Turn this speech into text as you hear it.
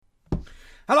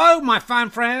Hello, my fan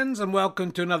friends, and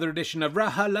welcome to another edition of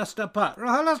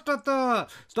RHLSTP.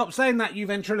 Stop saying that, you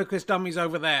ventriloquist dummies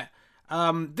over there.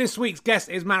 This week's guest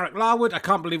is Marek Larwood. I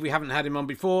can't believe we haven't had him on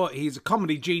before. He's a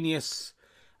comedy genius.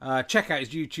 Check out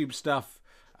his YouTube stuff.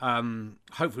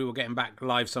 Hopefully we'll get him back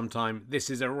live sometime. This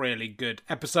is a really good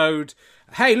episode.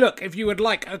 Hey, look, if you would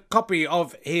like a copy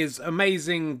of his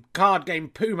amazing card game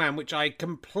Pooh Man, which I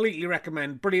completely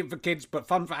recommend, brilliant for kids but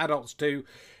fun for adults too,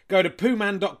 go to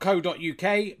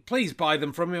poohman.co.uk. Please buy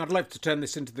them from me. I'd love to turn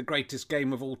this into the greatest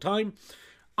game of all time.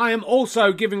 I am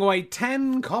also giving away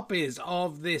 10 copies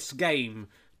of this game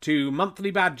to monthly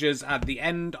badgers at the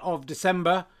end of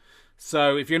December.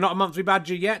 So if you're not a monthly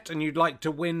badger yet and you'd like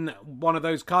to win one of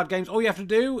those card games, all you have to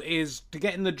do is to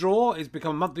get in the draw is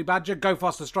become a monthly badger.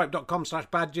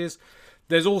 GoFasterStripe.com/badges.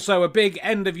 There's also a big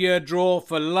end of year draw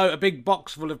for a big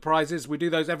box full of prizes. We do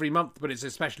those every month, but it's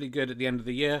especially good at the end of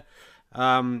the year.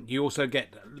 You also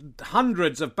get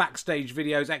hundreds of backstage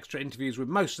videos, extra interviews with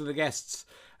most of the guests,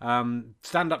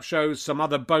 stand-up shows, some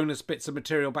other bonus bits of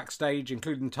material backstage,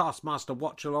 including Taskmaster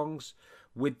watch-alongs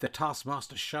with the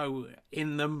Taskmaster show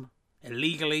in them,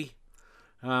 illegally.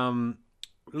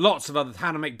 Lots of other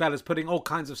how to make Bella's pudding, all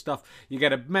kinds of stuff. You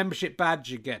get a membership badge,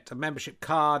 you get a membership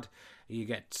card, you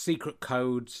get secret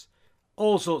codes,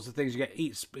 all sorts of things. You get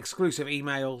exclusive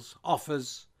emails,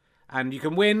 offers, and you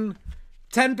can win.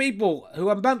 10 people who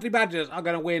are monthly badgers are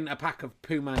going to win a pack of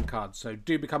Pooh Man cards. So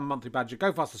do become a monthly badger.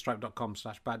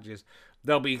 GoFasterStripe.com/badges.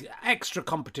 There'll be extra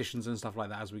competitions and stuff like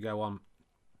that as we go on.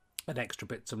 And extra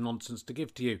bits of nonsense to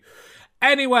give to you.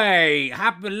 Anyway,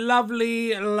 happy,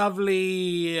 lovely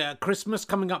Christmas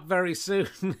coming up very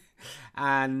soon.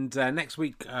 And next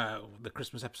week, the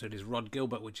Christmas episode is Rod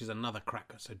Gilbert, which is another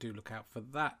cracker. So do look out for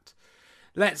that.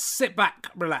 Let's sit back,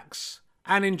 relax,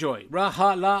 and enjoy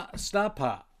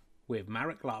RHLSTP with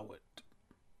Marek Larwood.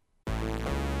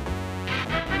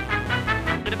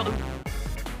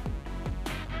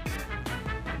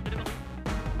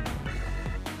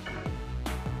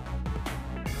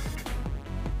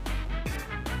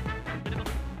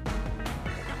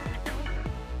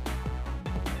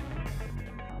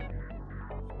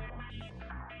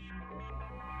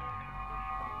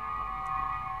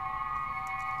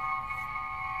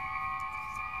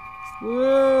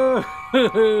 Whoa!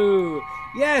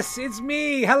 Yes, it's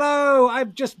me. Hello,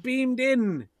 I've just beamed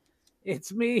in.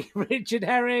 It's me, Richard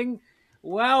Herring.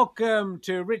 Welcome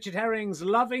to Richard Herring's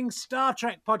Loving Star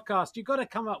Trek podcast. You've got to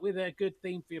come up with a good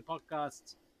theme for your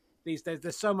podcasts these days.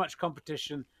 There's so much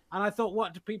competition. And I thought,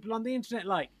 what do people on the internet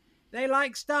like? They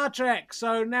like Star Trek.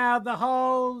 So now the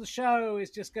whole show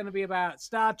is just going to be about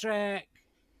Star Trek.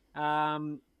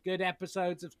 Good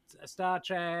episodes of Star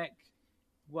Trek.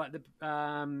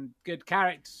 Good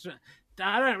characters.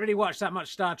 I don't really watch that much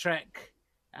Star Trek,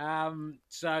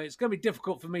 so it's going to be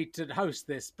difficult for me to host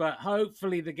this, but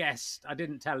hopefully the guest, I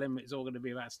didn't tell him it's all going to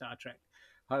be about Star Trek.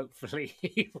 Hopefully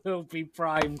he will be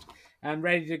primed and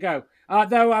ready to go.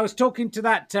 Though I was talking to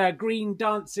that green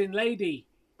dancing lady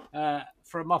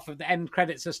from off of the end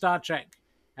credits of Star Trek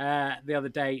the other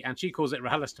day, and she calls it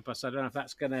RHLSTP, so I don't know if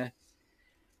that's going to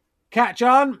catch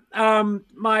on.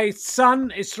 My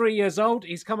son is 3 years old.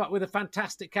 He's come up with a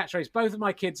fantastic catchphrase. Both of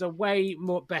my kids are way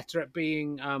more better at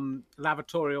being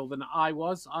lavatorial than I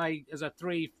was. I, as a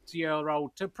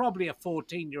 3-year-old to probably a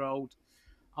 14-year-old,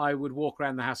 I would walk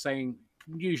around the house saying,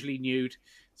 usually nude,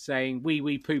 saying wee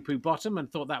wee poo poo bottom,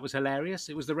 and thought that was hilarious.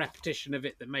 It was the repetition of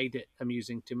it that made it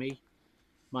amusing to me.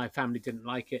 My family didn't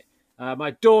like it.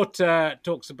 My daughter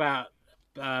talks about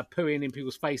pooing in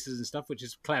people's faces and stuff, which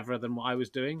is cleverer than what I was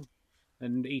doing.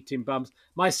 And eating bums.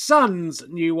 My son's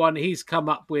new one he's come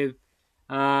up with.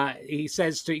 He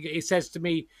says to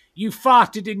me, "You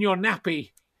farted in your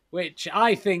nappy," which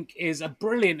I think is a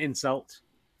brilliant insult,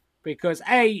 because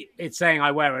A, it's saying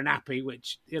I wear a nappy,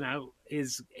 which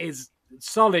is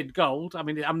solid gold. I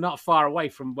mean, I'm not far away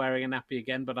from wearing a nappy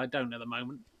again, but I don't at the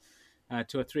moment.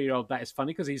 To a 3-year-old, that is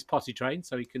funny because he's potty trained,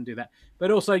 so he can do that. But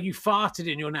also, you farted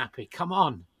in your nappy. Come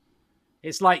on.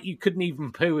 It's like you couldn't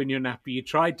even poo in your nappy. You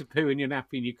tried to poo in your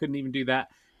nappy and you couldn't even do that,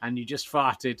 and you just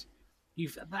farted.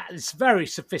 That is very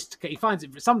sophisticated. He finds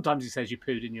it. Sometimes he says you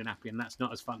pooed in your nappy, and that's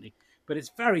not as funny. But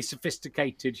it's very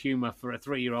sophisticated humour for a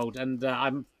 3-year-old, and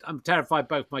I'm terrified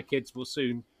both my kids will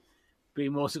soon be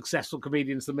more successful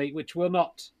comedians than me, which will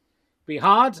not be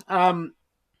hard.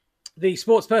 The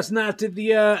Sports Personality of the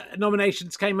Year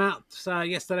nominations came out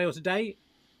yesterday or today,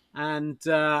 and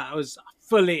I was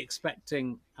fully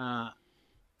expecting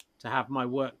to have my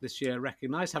work this year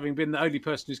recognised, having been the only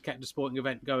person who's kept a sporting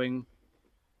event going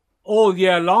all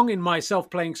year long in myself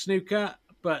playing snooker.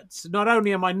 But not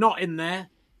only am I not in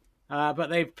there, but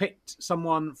they've picked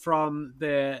someone from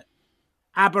the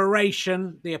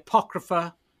aberration, the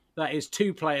apocrypha that is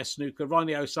two-player snooker,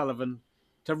 Ronnie O'Sullivan,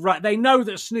 they know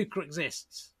that snooker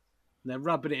exists. And they're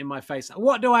rubbing it in my face.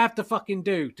 What do I have to fucking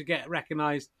do to get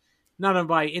recognised? None of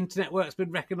my internet work's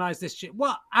been recognised. This shit.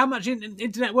 What? How much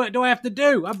internet work do I have to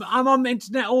do? I'm on the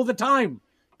internet all the time.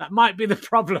 That might be the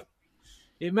problem.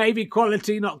 It may be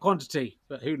quality, not quantity,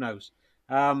 but who knows?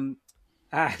 It's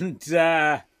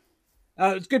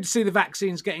good to see the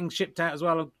vaccines getting shipped out as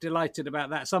well. I'm delighted about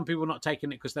that. Some people are not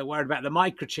taking it because they're worried about the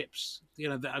microchips,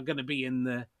 that are going to be in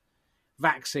the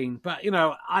vaccine. But,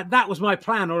 that was my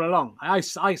plan all along. I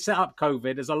set up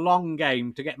COVID as a long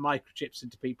game to get microchips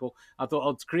into people. I thought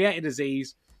I'll create a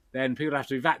disease, then people have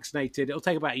to be vaccinated. It'll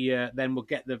take about a year, then we'll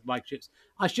get the microchips.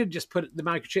 I should just put the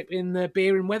microchip in the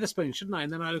beer in Wetherspoon, shouldn't I?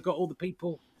 And then I'd have got all the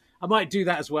people. I might do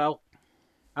that as well.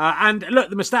 And look,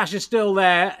 the moustache is still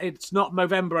there. It's not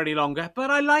Movember any longer, but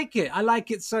I like it. I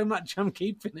like it so much, I'm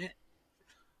keeping it.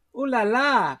 Ooh la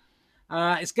la.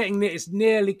 It's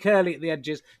nearly curly at the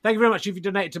edges. Thank you very much if you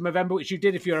donated to Movember, which you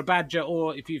did if you're a badger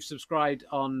or if you've subscribed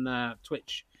on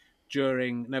Twitch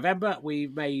during November. We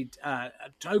made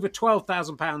over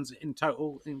 £12,000 in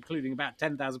total, including about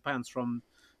 £10,000 from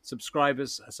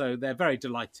subscribers. So they're very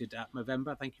delighted at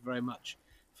Movember. Thank you very much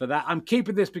for that. I'm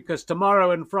keeping this because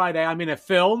tomorrow and Friday I'm in a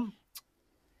film.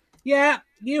 Yeah,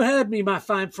 you heard me, my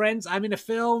fine friends. I'm in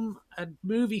a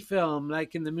movie film,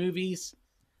 like in the movies.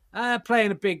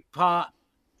 Playing a big part.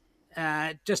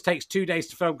 It just takes 2 days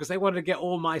to film because they wanted to get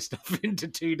all my stuff into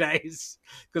 2 days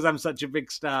because I'm such a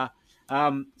big star.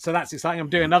 So that's exciting. I'm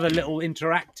doing another little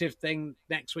interactive thing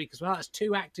next week as well. That's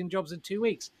 2 acting jobs in 2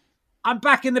 weeks. I'm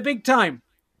back in the big time.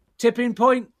 Tipping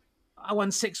Point. I won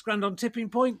 £6,000 on Tipping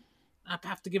Point. I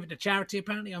have to give it to charity,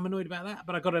 apparently. I'm annoyed about that.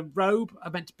 But I got a robe. I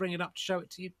meant to bring it up to show it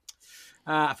to you.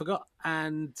 I forgot.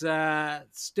 And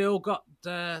still got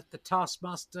the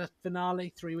Taskmaster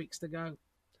finale, 3 weeks to go.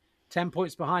 10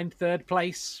 points behind, third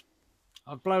place.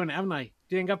 I've blown it, haven't I?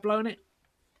 Do you think I've blown it?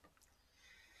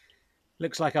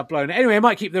 Looks like I've blown it. Anyway, I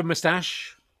might keep the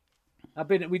moustache.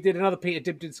 We did another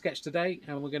Peter Dibdin sketch today,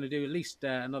 and we're going to do at least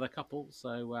another couple,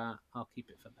 so I'll keep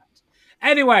it for that.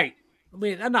 Anyway,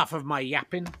 enough of my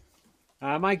yapping.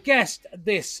 My guest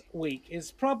this week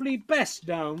is probably best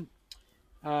known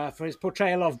for his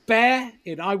portrayal of Bear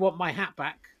in I Want My Hat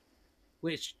Back,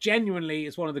 which genuinely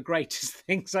is one of the greatest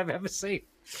things I've ever seen.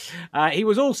 He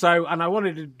was also, and I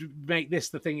wanted to make this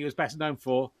the thing he was best known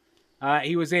for,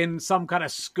 he was in some kind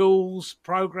of schools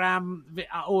program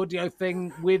audio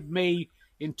thing with me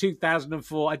in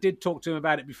 2004. I did talk to him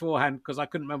about it beforehand because I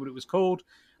couldn't remember what it was called,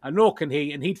 nor can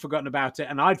he, and he'd forgotten about it,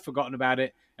 and I'd forgotten about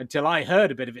it until I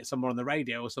heard a bit of it somewhere on the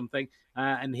radio or something,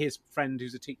 and his friend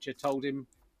who's a teacher told him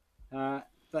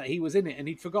that he was in it, and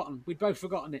he'd forgotten. We'd both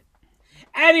forgotten it.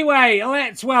 Anyway,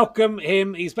 let's welcome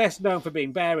him. He's best known for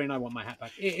being Bear in I Want My Hat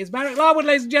Back. It is Marek Larwood,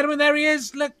 ladies and gentlemen. There he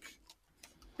is. Look.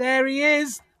 There he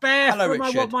is. Bear Hello, from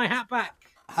Richard. I Want My Hat Back.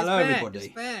 Hello, everybody. It's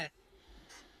Bear.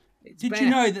 Did you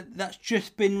know that that's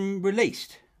just been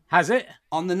released? Has it?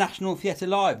 On the National Theatre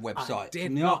Live website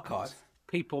from the archive.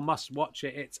 People must watch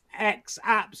it. It's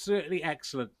absolutely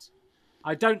excellent.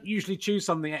 I don't usually choose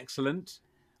something excellent.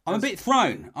 I'm a bit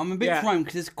thrown.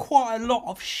 Because there's quite a lot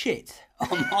of shit on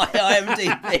my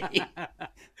IMDb.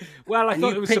 Well, I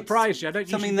thought it would surprise you. I don't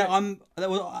something that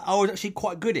I was actually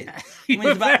quite good in.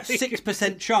 There's about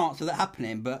 6% chance of that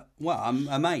happening, but I'm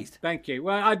amazed. Thank you.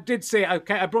 Well, I did see it.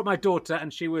 Okay, I brought my daughter,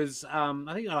 and she was I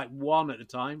think like 1 at the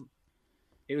time.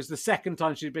 It was the second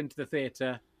time she'd been to the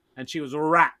theatre, and she was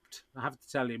rapt. I have to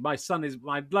tell you, my son is.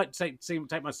 I'd like to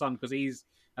take my son because he's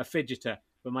a fidgeter,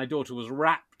 but my daughter was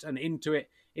rapt and into it.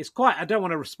 It's quite. I don't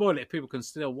want to spoil it if people can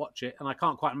still watch it, and I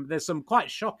can't quite. There's some quite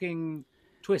shocking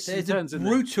twists and turns in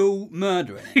there. There's a brutal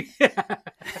murder in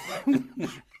it.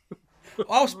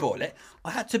 I'll spoil it.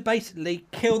 I had to basically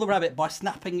kill the rabbit by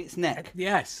snapping its neck.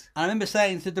 Yes. And I remember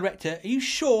saying to the director, "Are you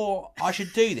sure I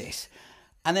should do this?"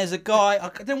 And there's a guy. I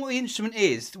don't know what the instrument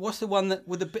is. What's the one that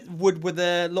with a bit of wood with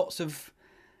lots of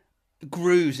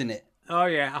grooves in it? Oh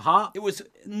yeah, a harp. It was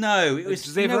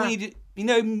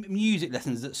music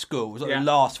lessons at school. It was like the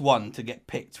last one to get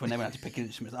picked when they went out to pick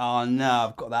instruments. Oh no,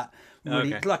 I've got that.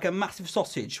 Really, it's like a massive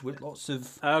sausage with lots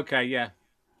of. Okay, yeah.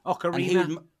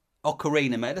 Ocarina.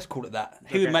 Ocarina, mate. Let's call it that.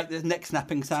 He would make the neck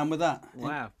snapping sound with that.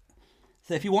 Wow.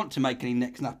 So if you want to make any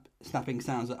neck snapping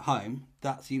sounds at home,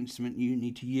 that's the instrument you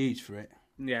need to use for it.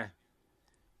 Yeah.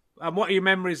 And what are your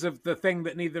memories of the thing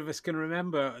that neither of us can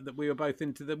remember that we were both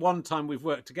into the one time we've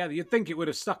worked together? You'd think it would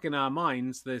have stuck in our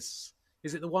minds. Is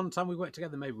it the one time we worked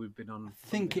together? Maybe we've been on. I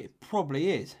think it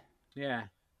probably is. Yeah.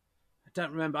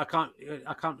 don't remember. I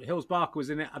can't. Hills Barker was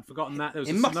in it. I'd forgotten that. There was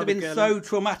It must have another been girl so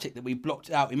traumatic that we blocked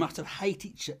it out. We must have hated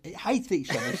each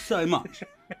other so much.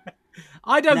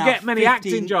 I don't Now, get many 15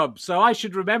 acting jobs, so I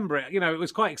should remember it. You know, it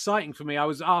was quite exciting for me. I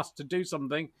was asked to do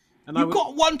something, and You've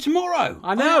got one tomorrow.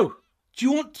 I know. Do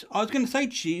you want? I was going to say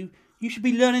to you, you should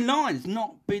be learning lines,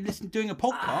 not be doing a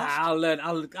podcast. I'll learn.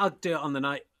 I'll do it on the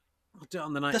night. I'll do it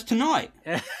on the night. That's tonight.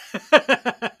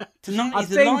 Tonight I is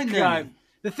the think, line learning.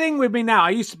 the thing with me now, I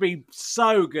used to be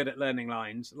so good at learning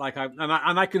lines,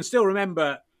 and I can still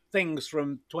remember things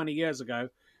from 20 years ago.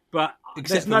 But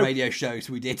Except for radio shows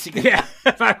we did together. Yeah,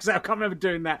 I can't remember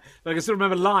doing that. But I can still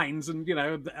remember lines, and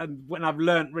and when I've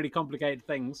learnt really complicated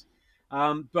things.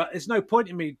 But there's no point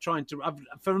in me trying to. I've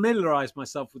familiarised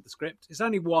myself with the script. It's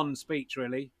only one speech,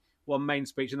 really, one main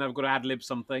speech, and then I've got to ad lib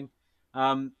something.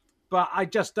 But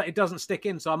it doesn't stick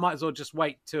in, so I might as well just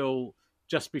wait till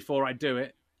just before I do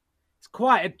it.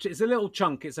 It's a little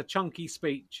chunk. It's a chunky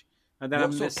speech. And then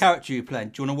what sort of character are you playing?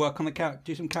 Do you want to work on the character?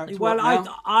 Do some character work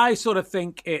now? I sort of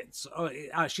think it's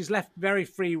she's left very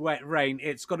free reign.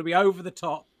 It's got to be over the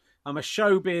top. I'm a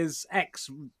showbiz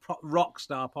ex-rock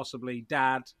star, possibly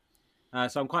dad.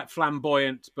 So I'm quite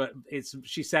flamboyant, but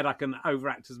she said I can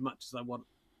overact as much as I want.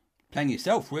 Playing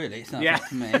yourself, really? It's not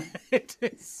like me. It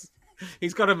is.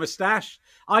 He's got a moustache.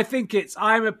 I think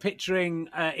I'm picturing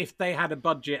if they had a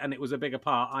budget and it was a bigger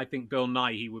part, I think Bill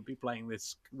Nighy would be playing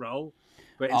this role.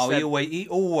 But he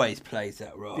always plays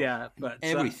that role. Yeah, but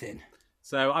everything.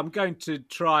 So I'm going to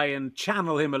try and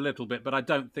channel him a little bit, but I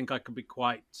don't think I can be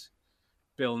quite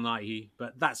Bill Nighy.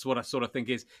 But that's what I sort of think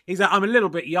is. I'm a little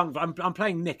bit young. I'm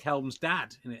playing Nick Helm's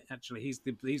dad in it. Actually, he's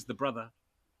the brother.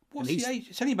 What's the age?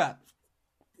 It's only about.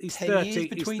 He's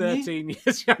 13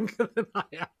 years younger than I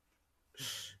am.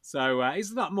 So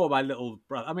he's not more my little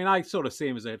brother. I mean, I sort of see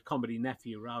him as a comedy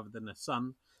nephew rather than a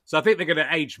son. So I think they're going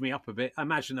to age me up a bit. I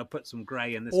imagine they'll put some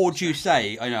grey in this. Or do you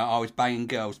say, I was banging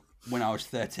girls when I was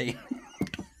 13?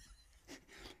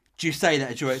 Do you say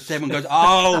that? Everyone goes,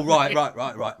 oh, right. Do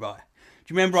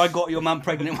you remember I got your mum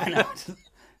pregnant when I was...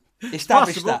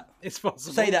 Establish that. It's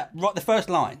possible. Say that, right, the first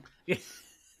line. Yeah.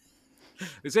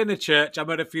 It's in a church. I'm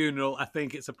at a funeral. I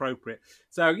think it's appropriate.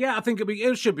 So, yeah, I think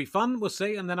it should be fun. We'll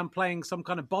see. And then I'm playing some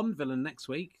kind of Bond villain next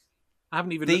week. I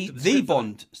haven't even looked at the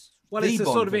Bond. Well, it's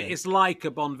sort of it's like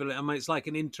a Bond villain. I mean, it's like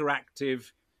an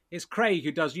interactive. It's Craig who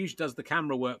usually does the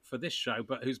camera work for this show,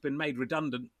 but who's been made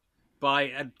redundant by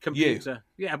a computer.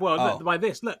 You? Yeah, well, look, by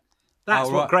this. Look, that's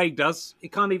what Craig does. He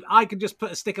can't even. I can just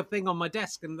put a sticker thing on my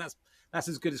desk, and that's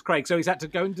as good as Craig. So he's had to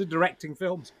go into directing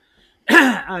films.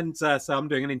 And so I'm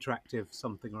doing an interactive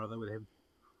something or other with him.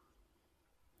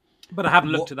 But I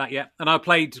haven't looked at that yet. And I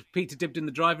played Peter Dibdin,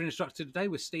 the driving instructor, today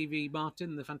with Stevie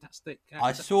Martin, the fantastic actor.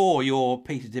 I saw your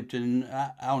Peter Dibdin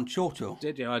on Chortle.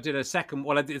 Did you? I did a second.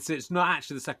 Well, it's not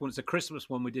actually the second one. It's a Christmas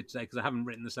one we did today because I haven't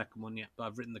written the second one yet, but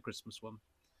I've written the Christmas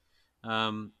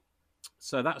one.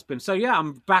 So that's been... So, yeah,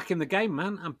 I'm back in the game,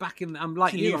 man. I'm back in... I'm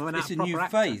like you. It's a new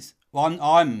phase. Well,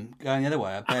 I'm going the other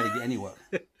way. I barely get any work.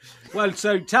 Well,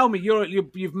 so tell me,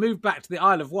 you've moved back to the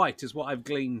Isle of Wight, is what I've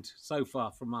gleaned so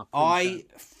far from our pre-show.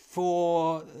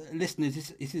 For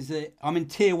listeners, I'm in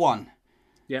Tier 1.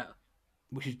 Yeah.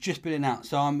 Which has just been announced.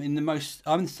 So I'm in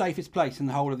the safest place in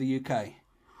the whole of the UK.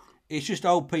 It's just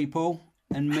old people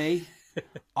and me.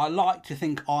 I like to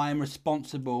think I am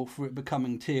responsible for it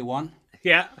becoming Tier 1.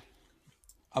 Yeah.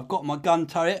 I've got my gun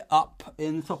turret up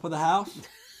in the top of the house.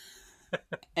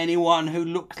 Anyone who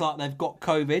looks like they've got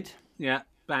COVID, yeah,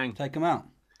 bang, take them out.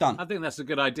 Done. I think that's a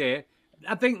good idea.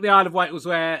 I think the Isle of Wight was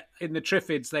where in the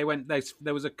Triffids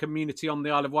there was a community on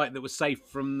the Isle of Wight that was safe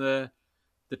from the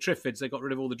Triffids. They got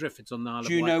rid of all the Triffids on the Isle of Wight.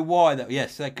 Do you know why?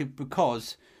 Yes, they could,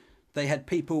 because they had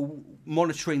people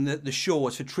monitoring the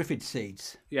shores for Triffid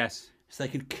seeds. Yes, so they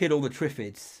could kill all the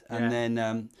Triffids, and then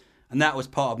and that was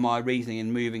part of my reasoning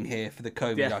in moving here for the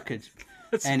COVID. Yeah. I could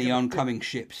any oncoming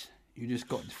ships. You just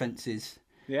got defences.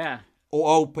 Yeah. Or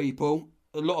old people.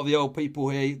 A lot of the old people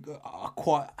here are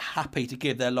quite happy to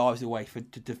give their lives away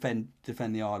to defend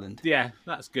the island. Yeah,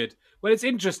 that's good. Well, it's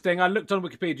interesting. I looked on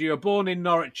Wikipedia. You were born in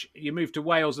Norwich, you moved to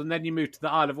Wales, and then you moved to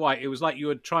the Isle of Wight. It was like you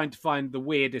were trying to find the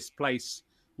weirdest place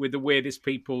with the weirdest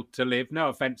people to live. No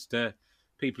offence to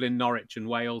people in Norwich and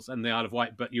Wales and the Isle of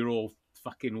Wight, but you're all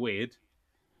fucking weird.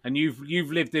 And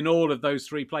you've lived in all of those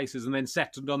three places and then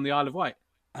settled on the Isle of Wight.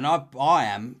 And I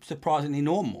am surprisingly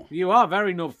normal. You are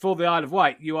very normal. For the Isle of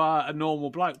Wight, you are a normal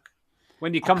bloke.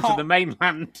 When you come to the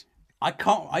mainland...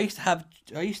 I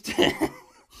used to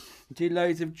do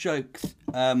loads of jokes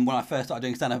when I first started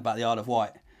doing stand-up about the Isle of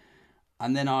Wight.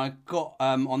 And then I got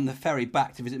on the ferry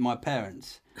back to visit my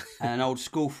parents. And an old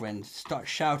school friend started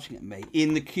shouting at me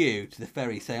in the queue to the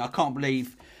ferry saying, I can't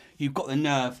believe you've got the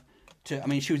nerve to. I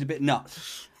mean, she was a bit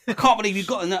nuts. I can't believe you've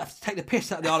got the nerve to take the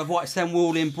piss out of the Isle of Wight saying we're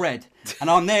all inbred. And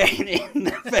I'm there in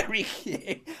the very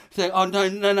so oh no,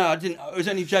 I didn't. I was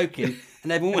only joking.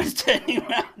 And everyone was turning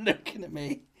around looking at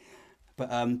me. But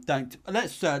don't.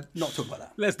 Let's not talk about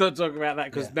that. Let's not talk about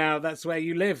that because now that's where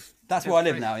you live. That's where I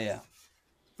live now. Yeah.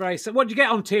 Very. So, what do you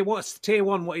get on tier? What's tier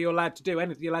 1? What are you allowed to do?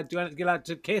 Anything you're allowed to do? Anything you're allowed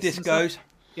to kiss? Discos.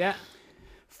 Yeah.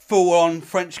 Full on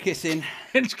French kissing.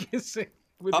 French kissing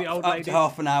with the old ladies. Up to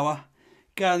half an hour.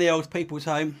 Go to the old people's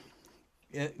home.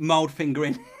 Mild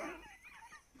fingering.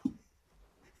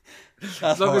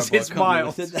 As long as it's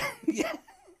mild. Yeah.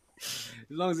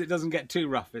 As long as it doesn't get too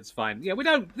rough, it's fine. Yeah, we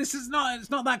don't. This is not. It's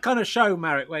not that kind of show,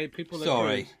 Marek, where people.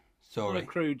 Sorry. A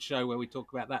crude show where we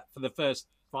talk about that for the first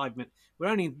 5 minutes. We're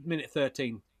only minute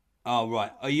 13. Oh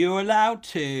right. Are you allowed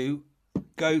to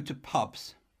go to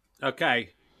pubs?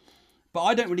 Okay. But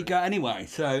I don't really go anyway.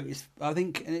 So I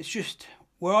think, and it's just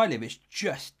where I live. It's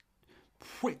just.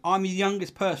 I'm the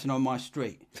youngest person on my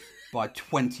street by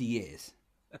 20 years.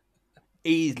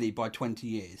 Easily by 20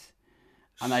 years.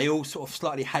 And they all sort of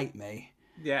slightly hate me.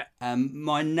 Yeah.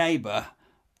 My neighbour,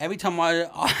 every time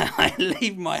I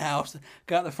leave my house,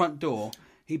 go out the front door,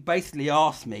 he basically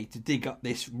asks me to dig up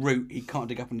this root he can't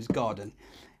dig up in his garden.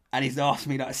 And he's asked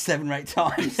me like 7 or 8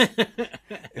 times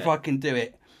if I can do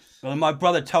it. Well, my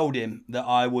brother told him that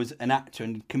I was an actor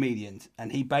and comedian.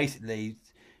 And he basically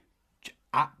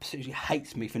absolutely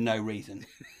hates me for no reason.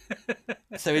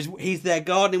 So he's there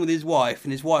gardening with his wife,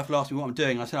 and his wife will ask me what I'm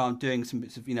doing. I said, I'm doing some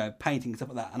bits of, painting and stuff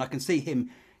like that. And I can see him,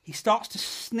 he starts to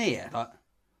sneer, like,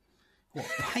 what,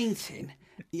 painting?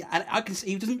 Yeah, and I can see,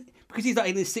 he doesn't, because he's like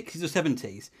in his 60s or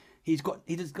 70s, he's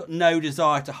just got no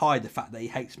desire to hide the fact that he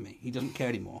hates me. He doesn't care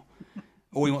anymore.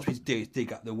 All he wants me to do is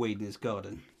dig up the weed in his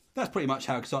garden. That's pretty much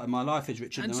how exciting my life is,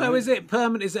 Richard. And so, is it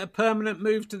permanent? Is it a permanent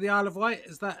move to the Isle of Wight?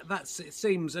 Is that's? It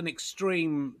seems an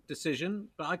extreme decision,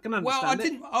 but I can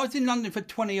understand. I was in London for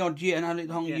 20 odd years, and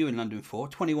how long were you in London for?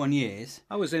 21 years.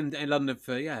 I was in London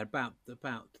for about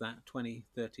that 20,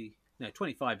 30,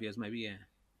 25 years maybe. Yeah.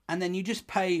 And then you just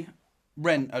pay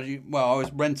rent. I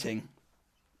was renting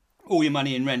all your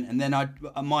money in rent, and then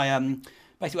basically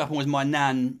what happened was my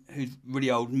nan, who's really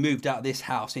old, moved out of this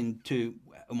house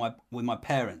with my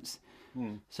parents.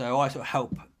 So I sort of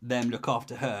help them look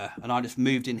after her, and I just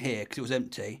moved in here because it was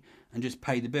empty and just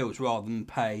paid the bills rather than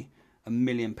pay £1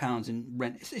 million in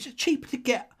rent. It's just cheaper to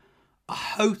get a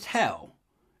hotel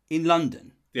in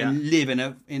London than live in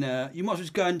a. You might as well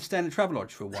just go and stay in a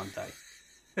Travelodge for one day.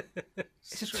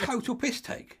 It's a total piss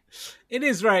take. It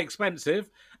is very expensive.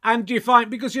 And do you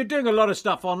find, because you're doing a lot of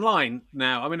stuff online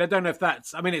now, I mean, I don't know if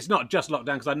that's, I mean, it's not just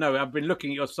lockdown, because I know I've been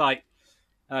looking at your site.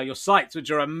 Your sites,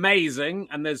 which are amazing,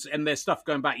 and there's stuff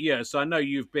going back years. So I know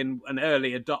you've been an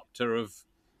early adopter of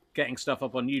getting stuff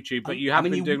up on YouTube, but you have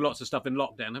been doing lots of stuff in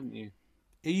lockdown, haven't you?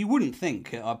 You wouldn't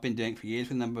think I've been doing it for years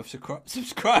with the number of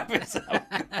subscribers.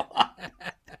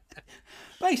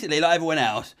 Basically, like everyone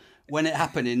else, when it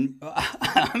happened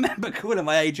I remember calling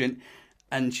my agent,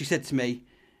 and she said to me,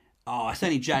 "Oh, it's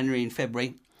only January and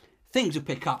February. Things will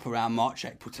pick up around March,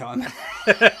 April time."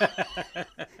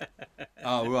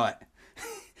 Oh, right.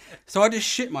 So I just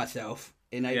shit myself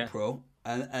in April,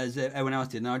 and as everyone else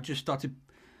did, and I just started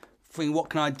thinking, what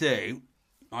can I do?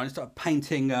 I just started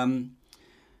painting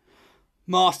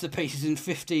masterpieces in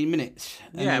 15 minutes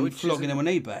and then flogging them on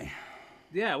eBay.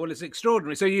 Yeah, well, it's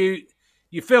extraordinary. So you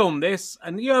film this,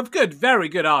 and you're a very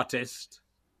good artist.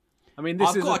 I mean,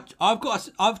 I've got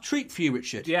a treat for you,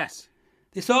 Richard. Yes.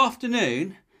 This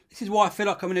afternoon, this is why I feel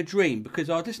like I'm in a dream, because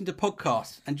I listened to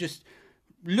podcasts and just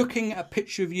looking at a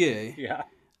picture of you. Yeah.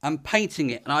 And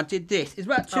painting it, and I did this. It's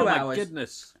about 2 hours. Oh my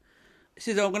goodness! This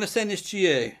is. I'm going to send this to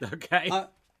you. Okay.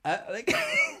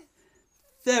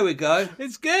 There we go.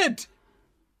 It's good.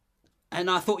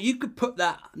 And I thought you could put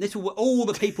that. All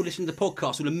the people listening to the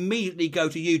podcast will immediately go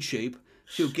to YouTube.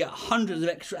 So you'll get hundreds of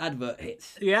extra advert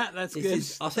hits. Yeah, that's good.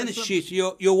 I'll send this to you.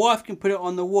 So your wife can put it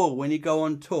on the wall when you go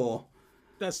on tour.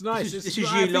 That's nice. This is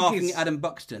you laughing at Adam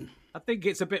Buxton. I think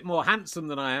it's a bit more handsome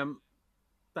than I am.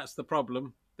 That's the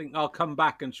problem. I think I'll come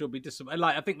back and she'll be disappointed.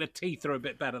 I think the teeth are a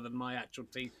bit better than my actual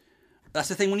teeth. That's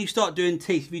the thing. When you start doing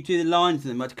teeth, if you do the lines in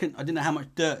them, I didn't know how much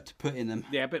dirt to put in them.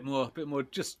 Yeah, a bit more.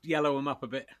 Just yellow them up a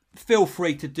bit. Feel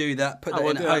free to do that. Put that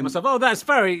in at home. Myself. Oh, that's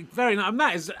very, very nice. And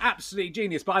that is absolutely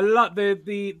genius. But I love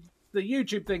the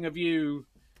YouTube thing of you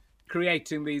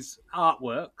creating these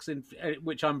artworks,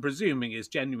 which I'm presuming is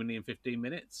genuinely in 15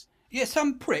 minutes. Yeah,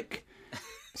 some prick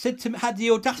had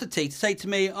the audacity to say to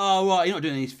me, "Oh, right, you're not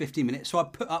doing these 15 minutes." So I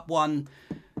put up one.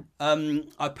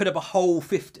 I put up a whole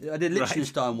 50. I did a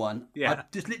Liechtenstein one. Yeah. I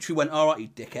just literally went, "All right, you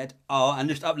dickhead," and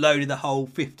just uploaded the whole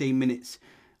 15 minutes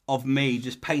of me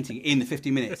just painting in the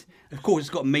 50 minutes. Of course, it's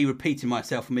got me repeating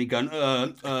myself and me going,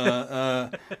 and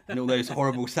all those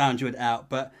horrible sounds you would out.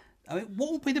 But I mean,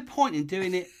 what would be the point in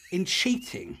doing it in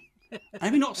cheating?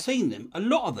 Have you not seen them? A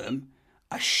lot of them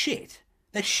are shit.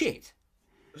 They're shit.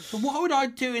 So why would I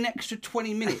do an extra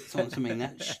 20 minutes on something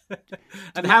that?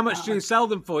 And how much do you sell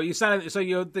them for? You sell it, so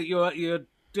you're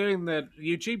doing the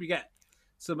YouTube. You get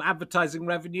some advertising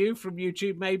revenue from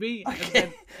YouTube, maybe.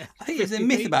 Okay. I think there's a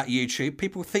myth about YouTube.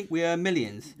 People think we earn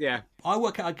millions. Yeah. I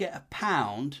work out I get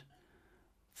 £1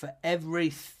 for every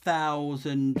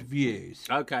 1,000 views.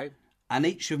 Okay. And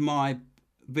each of my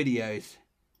videos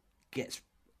gets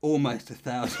almost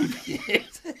 1,000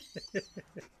 views.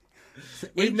 So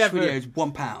each video is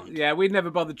 £1. Yeah, we've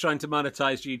never bothered trying to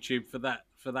monetize YouTube for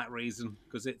that reason,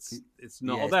 because it's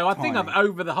not. Yeah, although it's I think tiny. I've,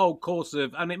 over the whole course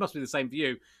of, and it must be the same for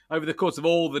you, over the course of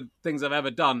all the things I've ever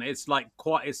done, it's like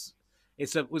was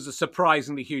a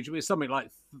surprisingly huge. It was something like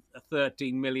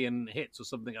 13 million hits or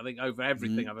something, I think, over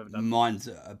everything I've ever done. Mine's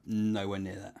nowhere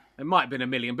near that. It might have been 1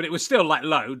 million, but it was still like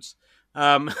loads.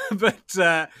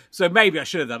 So maybe I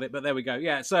should have done it, but there we go.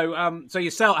 Yeah. So you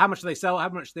sell, how much do they sell? How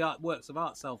much the works of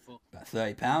art sell for? About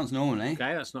 £30 normally.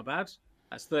 Okay, that's not bad.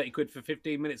 That's 30 quid for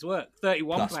 15 minutes work.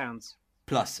 £31.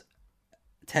 Plus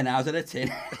 10 hours editing.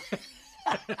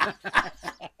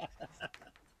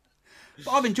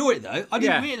 But I've enjoyed it though. I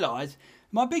didn't realise.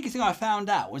 My biggest thing I found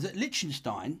out was that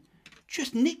Liechtenstein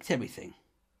just nicked everything.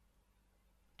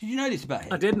 Did you know this about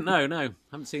him? I didn't know. No,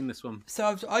 haven't seen this one.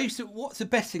 So I used to. What's the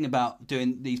best thing about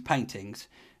doing these paintings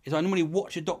is I normally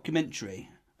watch a documentary,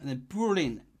 and they're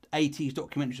brilliant 80s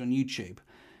documentaries on YouTube.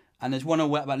 And there's one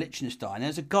about Liechtenstein.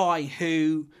 There's a guy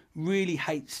who really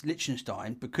hates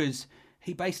Liechtenstein because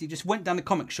he basically just went down the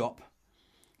comic shop,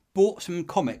 bought some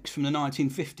comics from the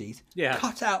 1950s,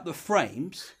 cut out the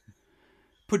frames,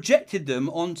 projected them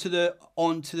onto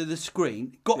the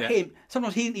screen, got him.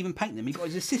 Sometimes he didn't even paint them. He got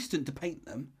his assistant to paint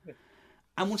them,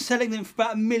 and was selling them for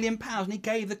about £1 million. And he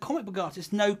gave the comic book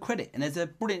artist no credit. And there's a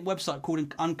brilliant website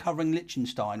called Uncovering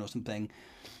Liechtenstein or something.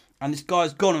 And this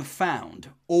guy's gone and found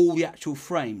all the actual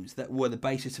frames that were the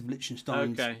basis of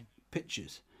Liechtenstein's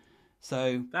pictures.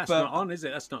 So that's not on, is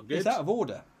it? That's not good. It's out of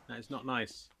order. No, it's not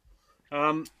nice.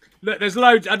 Look, there's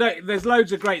loads. There's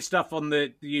loads of great stuff on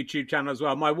the YouTube channel as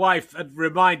well. My wife had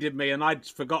reminded me, and I'd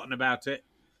forgotten about it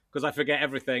because I forget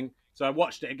everything. So I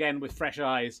watched it again with fresh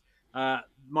eyes.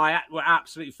 My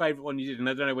absolute favourite one you did, and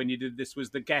I don't know when you did this, was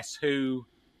the Guess Who,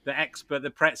 the expert,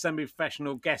 the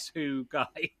semi-professional Guess Who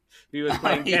guy who was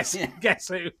playing Guess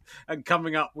Who and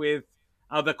coming up with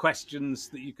other questions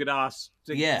that you could ask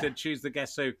to choose the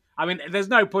Guess Who. I mean, there's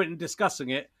no point in discussing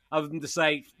it other than to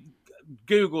say,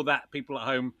 Google that, people at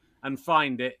home, and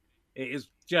find it. It is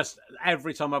just,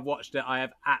 every time I've watched it, I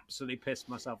have absolutely pissed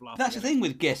myself laughing. That's the thing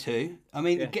with Guess Who. I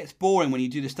mean, it gets boring when you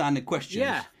do the standard questions.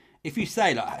 Yeah. If you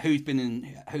say like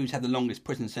who's had the longest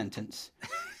prison sentence,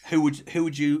 who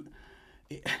would you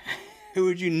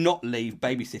not leave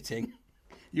babysitting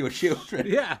your children?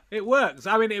 Yeah, it works.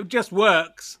 I mean, it just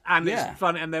works, and it's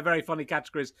fun, and they're very funny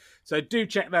categories. So do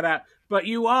check that out. But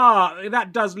that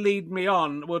does lead me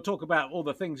on. We'll talk about all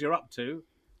the things you're up to.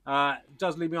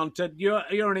 Does lead me on to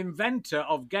you're an inventor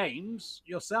of games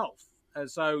yourself.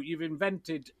 So you've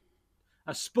invented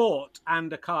a sport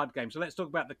and a card game. So let's talk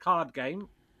about the card game.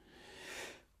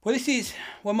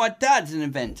 Well, my dad's an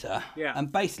inventor,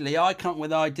 and basically I come up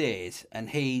with ideas, and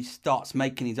he starts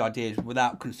making these ideas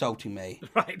without consulting me,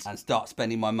 and starts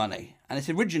spending my money. And it's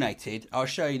originated. I'll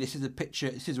show you. This is a picture.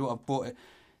 This is what I've bought.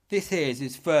 This here is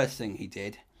his first thing he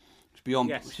did,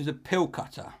 which is a pill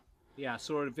cutter. Yeah, I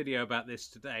saw a video about this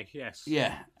today. Yes.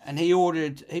 Yeah, and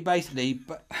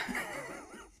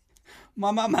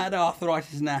my mum had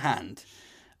arthritis in her hand,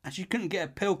 and she couldn't get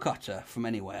a pill cutter from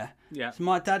anywhere. Yeah. So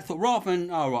my dad thought, rather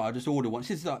than, I'll just order one.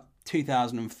 This is like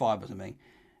 2005 or something.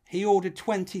 He ordered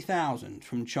 20,000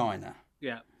 from China.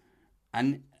 Yeah.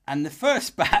 And the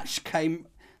first batch came,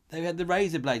 they had the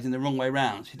razor blades in the wrong way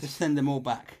round. So he had to send them all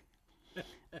back.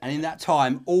 And in that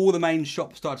time, all the main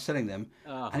shops started selling them.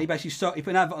 Oh. And he basically he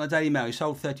put an advert on the Daily Mail. He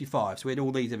sold 35, so we had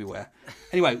all these everywhere.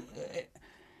 Anyway,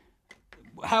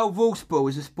 how Wolfsball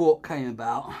as a sport came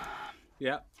about.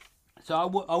 Yeah. So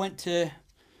I went to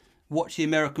watch the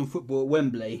American football at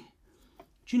Wembley.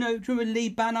 Do you remember Lee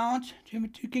Bannard? Do you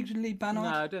remember 2 Gigs with Lee Bannard? No,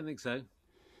 I don't think so. It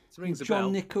rings a bell.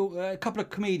 John Nichol, a couple of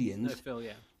comedians. No, Phil,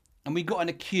 yeah. And we got in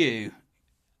a queue.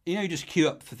 You just queue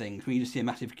up for things when you just see a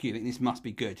massive queue. Think this must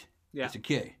be good. Yeah. It's a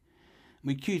queue. And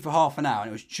we queued for half an hour, and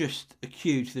it was just a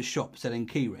queue to the shop selling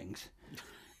key rings.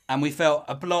 And we felt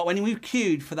a block. When we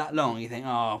queued for that long, you think,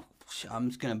 I'm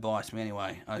just going to buy some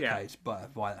anyway. Okay, let's buy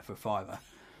that for £5.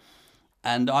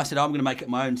 And I said, I'm going to make it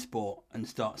my own sport and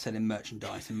start selling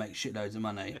merchandise and make shitloads of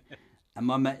money. And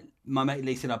my mate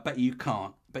Lee said, I bet you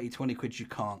can't. I bet you 20 quid you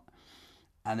can't.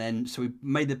 And then, so we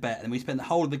made the bet, and we spent the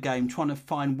whole of the game trying to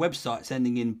find websites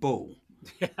ending in bull.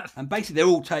 Yeah. And basically,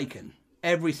 they're all taken.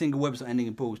 Every single website ending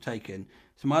in bull is taken.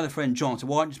 So my other friend John said,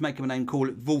 why don't you just make him a name, call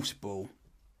it Wolfsball?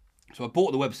 So I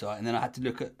bought the website, and then I had to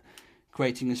look at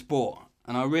creating a sport.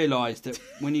 And I realised that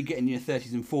when you get in your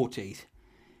 30s and 40s,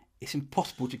 it's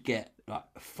impossible to get like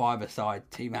a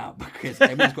five-a-side team out because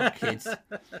everyone's got kids.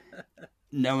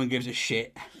 No one gives a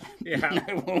shit. Yeah.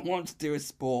 No one wants to do a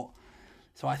sport.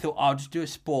 So I thought I'll just do a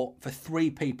sport for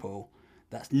 3 people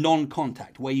that's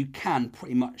non-contact, where you can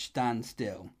pretty much stand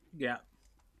still. Yeah.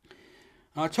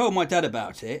 And I told my dad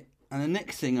about it, and the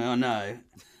next thing I know,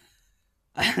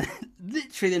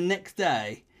 literally the next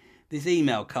day, this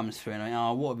email comes through, and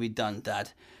I what have we done,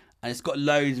 Dad? And it's got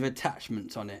loads of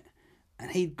attachments on it.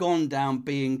 And he'd gone down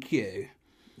B&Q,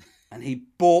 and he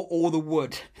bought all the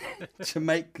wood to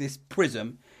make this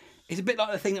prism. It's a bit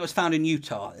like the thing that was found in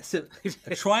Utah. It's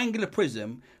a triangular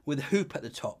prism with a hoop at the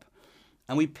top.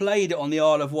 And we played it on the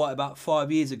Isle of Wight about 5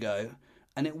 years ago,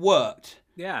 and it worked.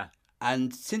 Yeah.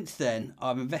 And since then,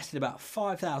 I've invested about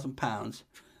 £5,000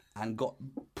 and got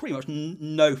pretty much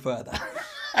no further.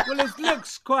 Well, it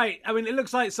looks quite. I mean, it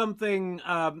looks like something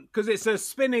because it's a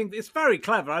spinning. It's very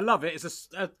clever. I love it. It's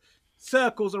a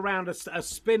circles around a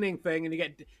spinning thing, and you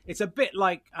get. It's a bit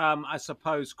like I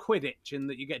suppose Quidditch in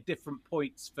that you get different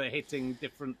points for hitting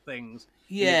different things.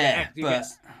 Yeah,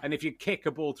 and if you kick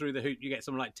a ball through the hoop, you get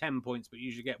something like 10 points, but you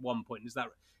usually get 1 point. Is that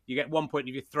you get 1 point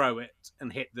if you throw it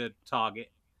and hit the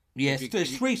target? Yes,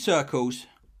 there's 3 circles.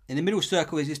 In the middle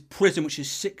circle is this prism, which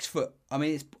is 6 foot. I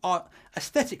mean, it's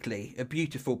aesthetically a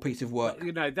beautiful piece of work. Well,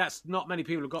 you know, that's not many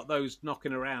people have got those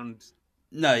knocking around.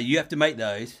 No, you have to make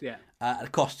those. Yeah. At the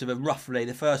cost of roughly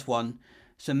the first one.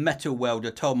 Some metal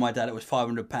welder told my dad it was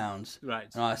 £500. Right.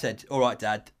 And I said, "All right,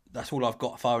 Dad, that's all I've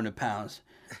got, £500."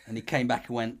 And he came back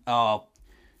and went, "Oh,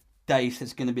 Dave says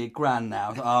it's going to be £1,000 now." I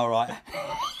was like, "All right."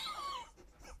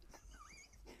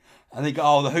 I think,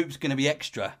 "Oh, the hoop's going to be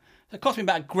extra." It cost me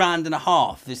about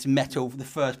 £1,500, this metal, the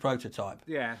first prototype.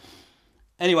 Yeah.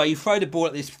 Anyway, you throw the ball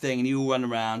at this thing and you all run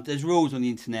around. There's rules on the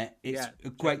internet. It's a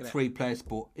great 3-player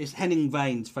sport. It's Henning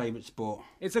Vane's favourite sport.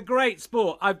 It's a great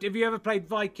sport. Have you ever played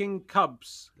Viking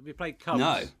Cubs? Have you played Cubs?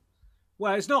 No.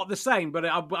 Well, it's not the same, but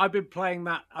I've been playing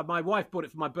that. My wife bought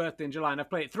it for my birthday in July, and I've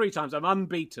played it 3 times. I'm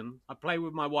unbeaten. I play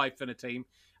with my wife in a team,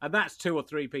 and that's 2 or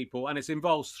 3 people, and it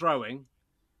involves throwing.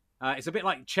 It's a bit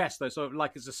like chess, though, sort of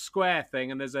like it's a square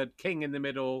thing, and there's a king in the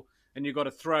middle, and you've got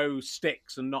to throw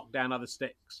sticks and knock down other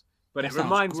sticks. But it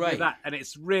reminds me of that, and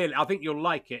it's really, I think you'll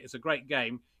like it. It's a great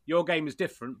game. Your game is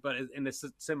different, but in a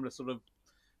similar sort of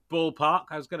ballpark.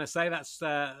 I was going to say that's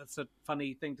a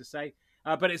funny thing to say,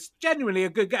 but it's genuinely a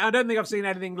good game. I don't think I've seen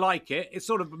anything like it. It's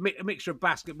sort of a mixture of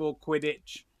basketball,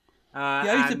 Quidditch.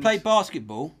 I used to play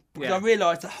basketball because I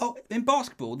realised in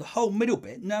basketball, the whole middle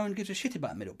bit, no one gives a shit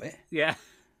about the middle bit. Yeah.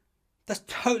 That's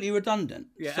totally redundant.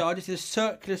 Yeah. So I just did a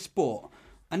circular sport,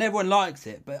 and everyone likes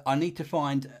it, but I need to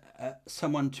find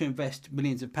someone to invest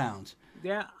millions of pounds.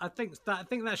 Yeah, I think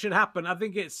that should happen. I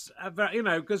think it's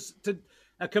because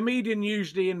a comedian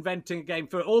usually inventing a game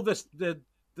for all this the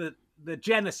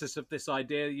genesis of this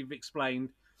idea you've explained,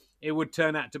 it would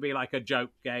turn out to be like a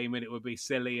joke game, and it would be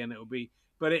silly, and it would be.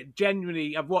 But it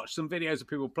genuinely, I've watched some videos of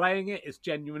people playing it. It's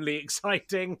genuinely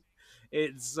exciting.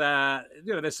 It's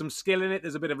there's some skill in it.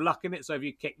 There's a bit of luck in it. So if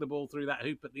you kick the ball through that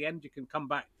hoop at the end, you can come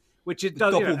back. Which it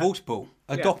does. Doppelwurfball.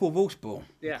 Doppelwurfball.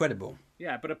 Yeah. Incredible.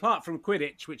 Yeah, but apart from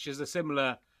Quidditch, which is a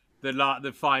similar,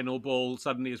 the final ball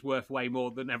suddenly is worth way more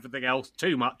than everything else.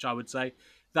 Too much, I would say.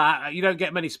 That you don't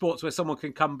get many sports where someone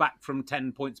can come back from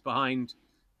 10 points behind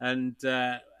and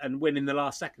win in the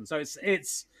last second. So it's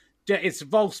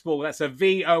Wolfsball. That's a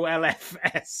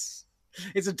VOLFS.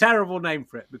 It's a terrible name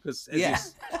for it because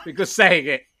saying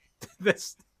it,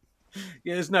 there's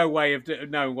no way of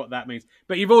knowing what that means.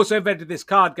 But you've also invented this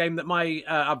card game that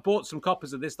I bought some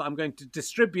copies of this that I'm going to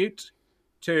distribute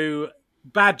to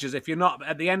badgers. If you're not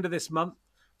at the end of this month,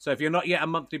 so if you're not yet a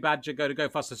monthly badger, go to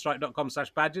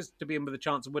gofasterstrike.com/badgers to be in with a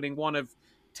chance of winning one of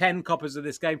 10 copies of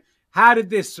this game. How did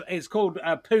this? It's called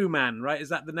Pooh Man, right? Is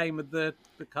that the name of the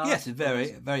card? Yes, a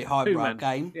very very highbrow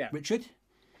game, yeah. Richard.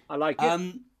 I like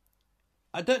it.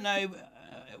 I don't know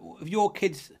if your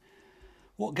kids,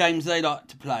 what games they like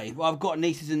to play. Well, I've got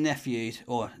nieces and nephews,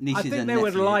 I think they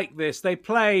would like this. They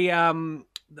play.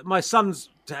 My son's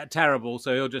terrible,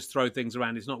 so he'll just throw things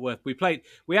around. It's not worth. We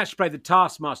actually played the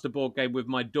Taskmaster board game with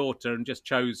my daughter and just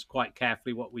chose quite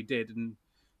carefully what we did, and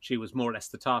she was more or less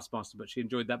the Taskmaster, but she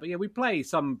enjoyed that. But yeah, we play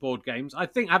some board games. I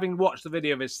think having watched the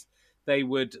video of this they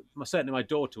would. Certainly, my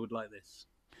daughter would like this.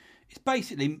 It's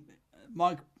basically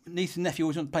my niece and nephew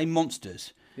always want to play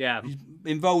monsters. Yeah. It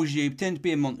involves you pretend to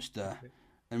be a monster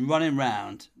and running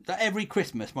around. That every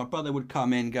Christmas, my brother would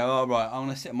come in and go, "All right, I'm going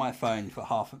to sit on my phone for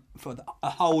a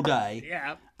whole day."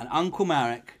 Yeah. And Uncle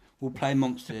Marek will play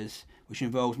monsters, which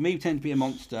involves me pretending to be a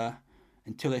monster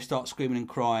until they start screaming and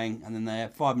crying, and then they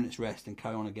have 5 minutes rest and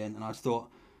carry on again. And I just thought,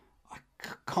 I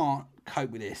can't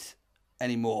cope with this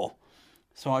anymore.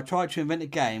 So I tried to invent a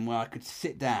game where I could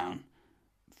sit down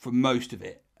for most of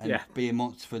it and be a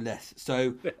monster for less.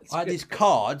 So I had these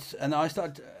cards, and I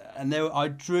started, and I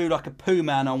drew like a Pooh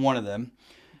Man on one of them,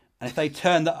 and if they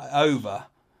turned that over,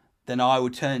 then I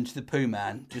would turn into the Pooh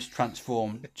Man, just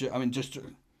transform. I mean,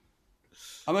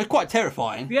 it's quite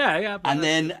terrifying. Yeah.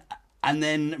 And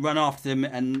then run after them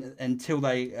until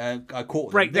I caught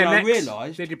them. Break their then necks. I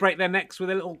realised. Did you break their necks with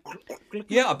a little?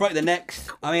 Yeah, I broke their necks.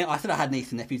 I mean, I said I had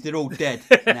nieces and nephews. They're all dead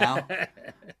now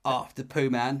after Pooh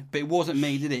Man. But it wasn't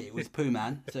me, did it? It was Pooh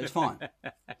Man, so it's fine.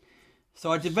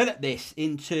 So I developed this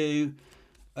into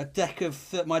a deck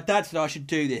of... My dad said I should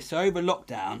do this. So over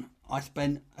lockdown, I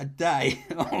spent a day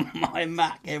on my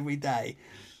Mac every day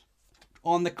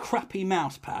on the crappy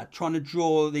mouse pad trying to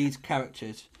draw these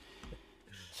characters.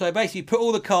 So basically, you put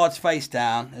all the cards face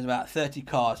down. There's about 30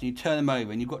 cards, and you turn them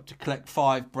over, and you've got to collect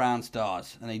 5 brown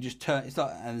stars. And you just turn. It's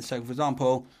like, and so, for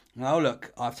example, oh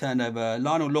look, I've turned over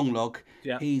Lionel Longlog.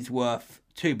 Yeah. He's worth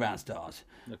 2 brown stars.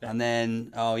 Okay. And then,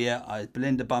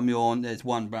 Belinda Bumyorn. There's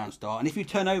 1 brown star. And if you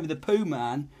turn over the Pooh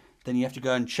Man, then you have to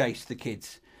go and chase the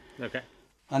kids. Okay.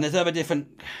 And there's other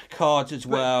different cards as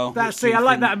well. I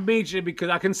like that immediately because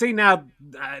I can see now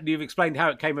you've explained how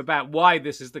it came about, why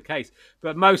this is the case.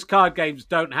 But most card games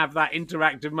don't have that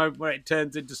interactive moment where it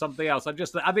turns into something else. I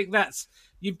think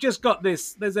you've just got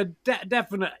this. There's a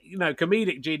definite,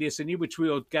 comedic genius in you, which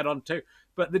we'll get onto.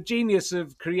 But the genius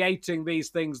of creating these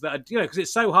things that are, because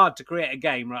it's so hard to create a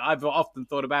game, right? I've often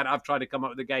thought about it. I've tried to come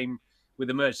up with a game with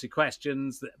emergency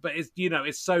questions, but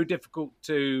it's so difficult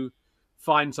to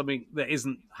find something that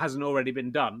hasn't already been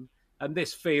done, and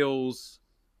this feels,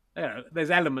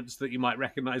 there's elements that you might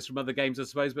recognise from other games, I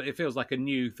suppose, but it feels like a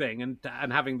new thing, and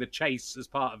having the chase as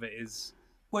part of it is.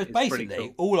 Well, it's basically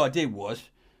cool. All I did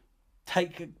was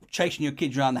chasing your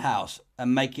kids around the house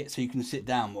and make it so you can sit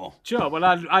down more. Sure. Well,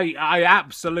 I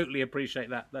absolutely appreciate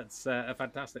that. That's a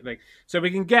fantastic thing. So you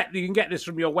can get this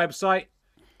from your website.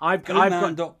 I've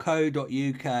got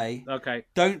 .co.uk. Okay.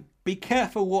 Don't. Be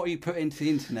careful what you put into the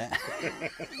internet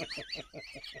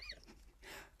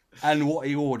and what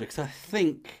you order, because I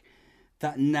think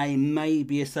that name may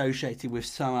be associated with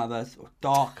some other sort of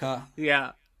darker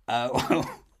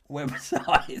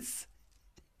websites.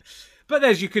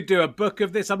 But you could do a book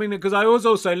of this. I mean, because I was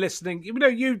also listening.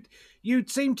 You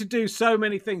seem to do so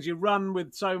many things. You run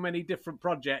with so many different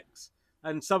projects,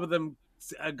 and some of them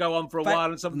go on for a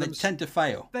while, and some of them tend to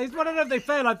fail. I don't know if they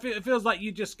fail. It feels like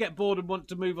you just get bored and want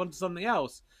to move on to something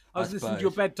else. I was listening to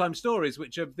your bedtime stories,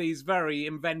 which are these very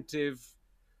inventive.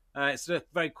 It's a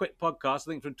very quick podcast,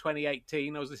 I think from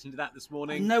 2018. I was listening to that this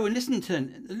morning. No one listened to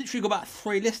it. Literally got about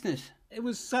 3 listeners. It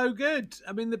was so good.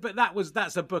 I mean, but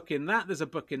that's a book in that. There's a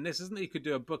book in this, isn't it? You could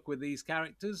do a book with these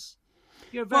characters.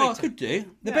 I could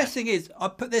do. The best thing is,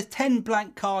 there's 10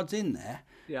 blank cards in there.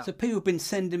 Yeah. So people have been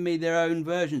sending me their own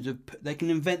versions of. They can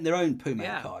invent their own Pooh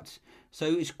Man cards. So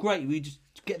it's great. We just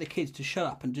get the kids to shut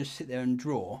up and just sit there and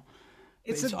draw.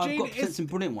 I've got some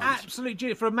brilliant ones. Absolute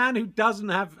genius for a man who doesn't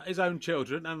have his own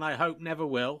children, and I hope never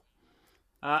will.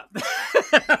 I'm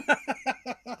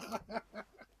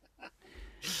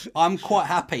quite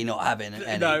happy not having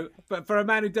any. No, but for a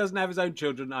man who doesn't have his own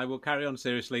children, I will carry on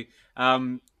seriously.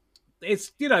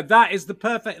 It's that is the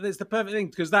perfect. It's the perfect thing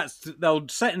because they'll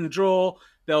set and draw.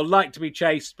 They'll like to be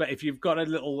chased, but if you've got a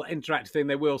little interactive thing,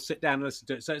 they will sit down and listen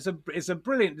to it. So it's a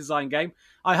brilliant design game.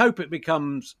 I hope it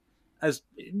becomes a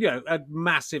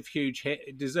massive, huge hit.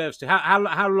 It deserves to.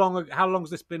 How long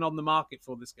has this been on the market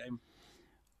for, this game?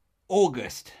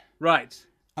 August. Right.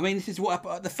 I mean, this is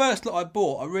what the first lot I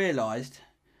bought. I realised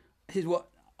this is what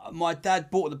my dad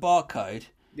bought the barcode.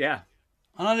 Yeah.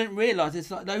 And I didn't realise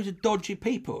it's like loads of dodgy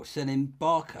people selling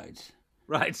barcodes.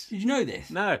 Right. Did you know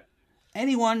this? No.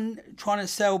 Anyone trying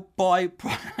to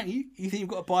you think you've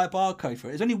got to buy a barcode for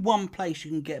it. There's only one place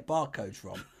you can get barcodes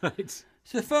from. Right.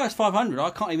 So the first 500 I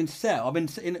can't even sell. I've been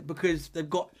sitting it because they've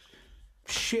got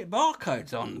shit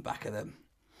barcodes on the back of them.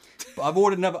 But I've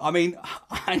ordered another. I mean,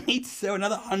 I need to sell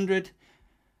another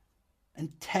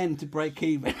 110 to break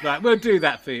even. Right, we'll do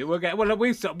that for you.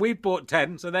 We bought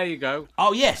 10, so there you go.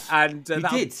 Oh yes, and you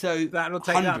did. So that'll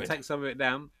take some of it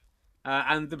down.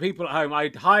 And the people at home,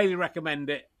 I'd highly recommend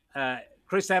it.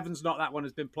 Chris Evans, not that one,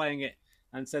 has been playing it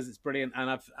and says it's brilliant. And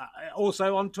I've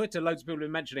also on Twitter, loads of people have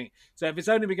been mentioning it. So if it's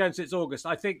only been going since August,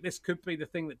 I think this could be the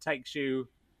thing that takes you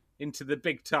into the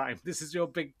big time. This is your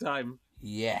big time.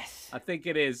 Yes. I think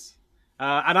it is.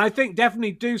 And I think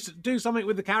definitely do something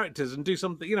with the characters and do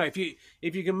something. You know, if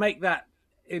you can make that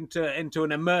into an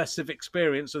immersive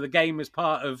experience, so the game is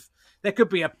part of. There could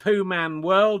be a Pooh Man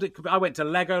world. It could. I went to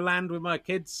Legoland with my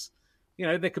kids. You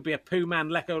know, there could be a Pooh Man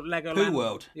Legoland. Pooh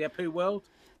World. Yeah, Pooh World.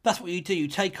 That's what you do. You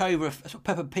take over. That's what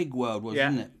Peppa Pig World was,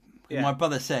 isn't it? Yeah. My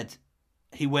brother said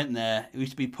he went there. It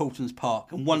used to be Paulton's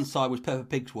Park, and one side was Peppa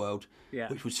Pig's World,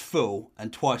 which was full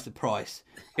and twice the price.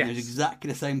 And it was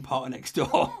exactly the same park next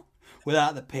door,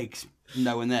 without the pigs.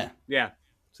 No one there. Yeah.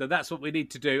 So that's what we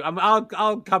need to do. I'll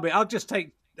come in. I'll just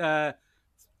take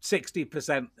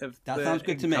 60% of. That sounds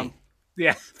good to me.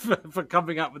 Yeah, for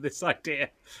coming up with this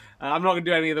idea. I'm not going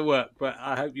to do any of the work, but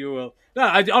I hope you will. No,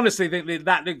 I honestly think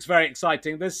that looks very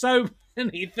exciting. There's so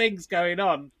many things going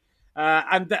on.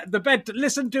 And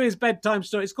listen to his bedtime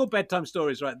story. It's called Bedtime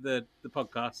Stories, right? The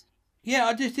podcast. Yeah,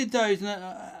 I just did those, and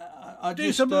I do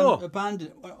just some more.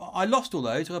 Abandoned. I lost all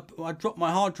those. I dropped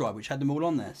my hard drive, which had them all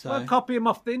on there. So well, copy them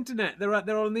off the internet. They're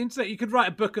all on the internet. You could write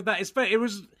a book of that.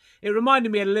 It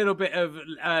reminded me a little bit of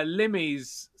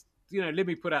Limmy's. You know,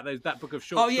 Limmy put out that book of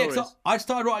short stories. So I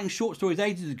started writing short stories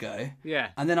ages ago. Yeah.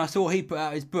 And then I saw he put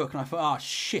out his book, and I thought, oh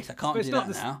shit, I can't do that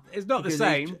now. It's not the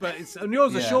same, but and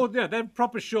yours are short. Yeah, they're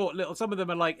proper short little. Some of them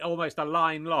are like almost a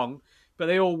line long, but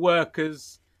they all work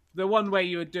as the one way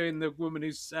you were doing the woman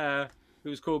who's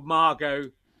called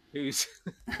Margot,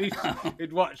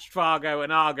 who'd watched Fargo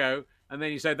and Argo. And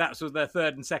then you said that was their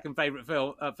third and second favourite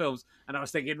films. And I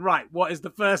was thinking, right, what is the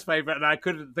first favourite? And I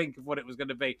couldn't think of what it was going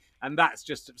to be. And that's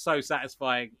just so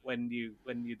satisfying when you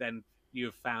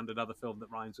have found another film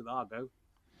that rhymes with Argo.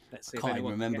 Let's see. I can't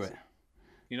even remember it.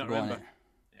 You not remember?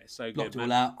 Yeah, it's so good. Blocked it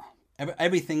all out.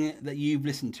 Everything that you've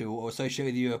listened to or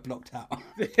associated with you are blocked out.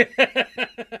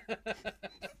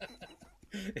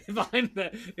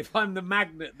 If I'm the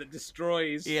magnet that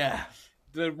destroys. Yeah.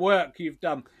 The work you've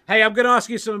done. Hey, I'm going to ask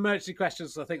you some emergency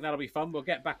questions. So I think that'll be fun. We'll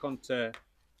get back onto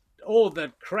all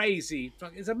the crazy.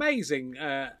 It's amazing,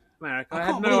 Marek. I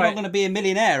can't believe I'm going to be a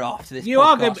millionaire after this. You podcast,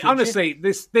 are going to, honestly.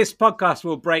 This podcast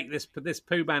will break this. This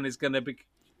Pooh Man is going to be.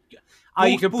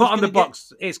 You can put on the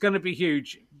box. It's going to be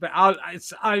huge, but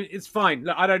it's fine.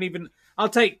 Look, I don't even. I'll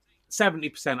take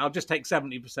 70%. I'll just take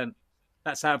 70%.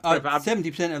 That's how.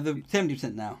 70% of the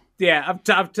 70% now. Yeah,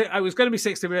 I was going to be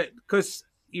 60, but because.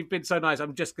 You've been so nice.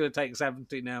 I'm just going to take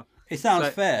 70 now. It sounds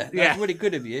fair. That's really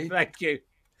good of you. Thank you.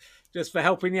 Just for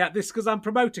helping me out. This because I'm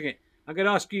promoting it. I'm going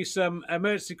to ask you some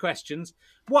emergency questions.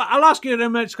 I'll ask you an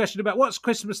emergency question about what's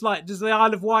Christmas like. Does the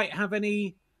Isle of Wight have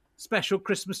any special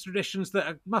Christmas traditions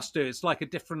that must do? It's like a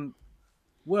different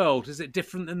world. Is it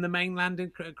different than the mainland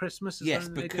in Christmas? Yes,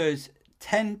 because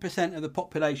 10% of the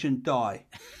population die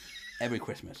every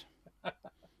Christmas.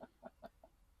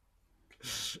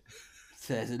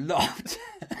 There's a lot.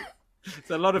 It's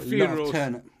a lot of funerals.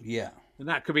 Yeah. And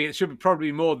that could be, it should probably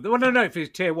be more. Well, no, if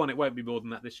it's tier 1, it won't be more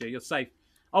than that this year. You're safe.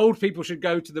 Old people should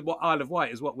go to the Isle of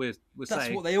Wight, is what we're saying.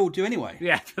 That's what they all do anyway.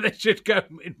 Yeah, but they should go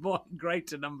in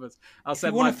greater numbers. If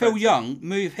you want to feel young,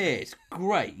 move here. It's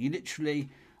great. You literally,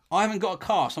 I haven't got a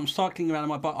car, so I'm cycling around on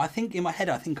my bike. I think in my head,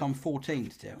 I'm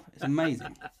 14 still. It's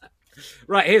amazing.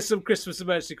 Right, here's some Christmas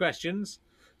emergency questions.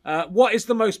 What is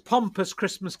the most pompous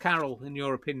Christmas carol, in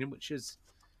your opinion?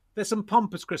 There's some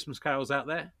pompous Christmas carols out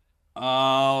there. A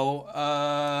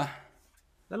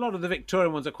lot of the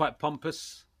Victorian ones are quite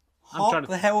pompous. Hark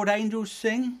the Herald Angels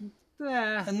Sing?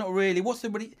 Yeah. And not really. What's the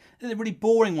really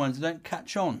boring ones that don't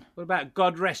catch on? What about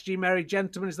God Rest Ye Merry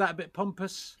Gentlemen? Is that a bit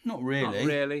pompous? Not really. Not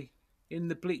really. In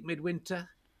the Bleak Midwinter?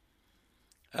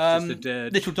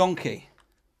 Little Donkey.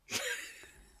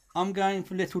 I'm going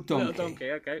for Little Donkey. Little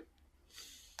Donkey, okay.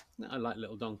 I like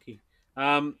Little Donkey.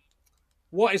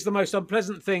 What is the most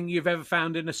unpleasant thing you've ever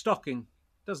found in a stocking?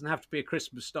 Doesn't have to be a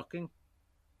Christmas stocking,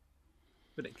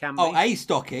 but it can be. Oh, a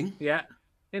stocking? Yeah,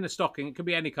 in a stocking. It could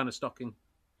be any kind of stocking.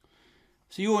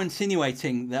 So you're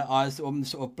insinuating that I'm the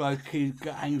sort of bloke who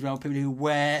hangs around with people who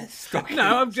wear stockings?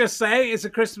 No, I'm just saying it's a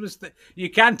Christmas thing. You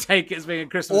can take it as being a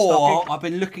Christmas stocking. Or I've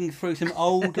been looking through some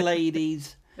old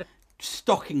ladies'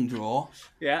 stocking drawer.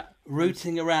 Yeah.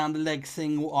 Rooting around the leg,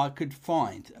 seeing what I could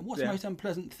find. What's the most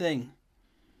unpleasant thing?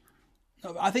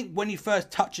 I think when you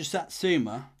first touch a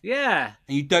Satsuma, and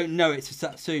you don't know it's a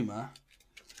Satsuma,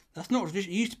 that's not a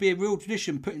tradition. It used to be a real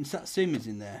tradition putting Satsumas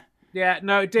in there. Yeah,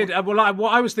 no, it did. Well,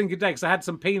 what I was thinking today, because I had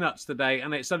some peanuts today,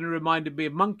 and it suddenly reminded me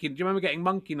of monkey. Do you remember getting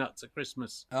monkey nuts at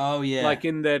Christmas? Oh yeah, like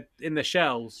in the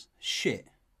shells. Shit,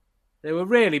 they were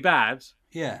really bad.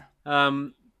 Yeah.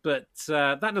 But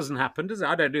that doesn't happen, does it?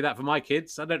 I don't do that for my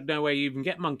kids. I don't know where you even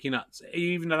get monkey nuts. Are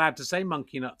you even allowed to say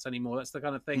monkey nuts anymore? That's the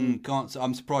kind of thing. Can't.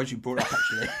 I'm surprised you brought it up,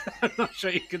 actually. I'm not sure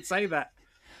you can say that.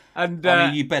 And I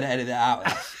mean, you better edit that out.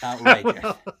 That's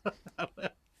outrageous.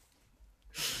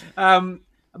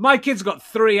 My kids got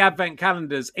 3 advent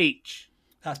calendars each.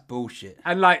 That's bullshit.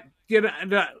 And like, you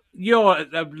know, you're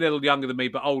a little younger than me,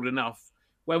 but old enough.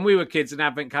 When we were kids, an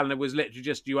advent calendar was literally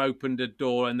just you opened a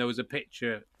door and there was a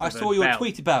picture. I saw your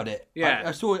tweet about it. Yeah.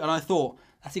 I saw it and I thought,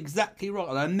 that's exactly right.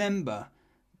 And I remember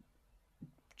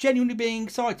genuinely being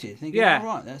excited. Thinking, yeah. all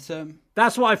right,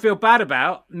 that's what I feel bad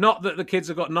about. Not that the kids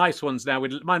have got nice ones now.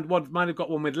 Mine have got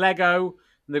one with Lego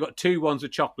and they've got 2 ones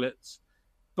with chocolates.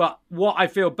 But what I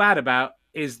feel bad about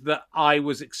is that I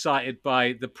was excited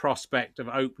by the prospect of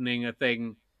opening a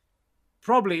thing.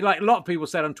 Probably, like a lot of people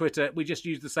said on Twitter, we just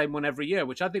use the same one every year,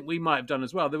 which I think we might have done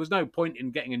as well. There was no point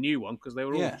in getting a new one because they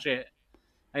were all shit.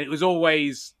 And it was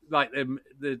always like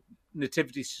the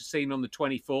nativity scene on the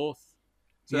 24th.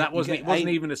 So that wasn't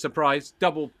even a surprise.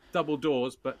 Double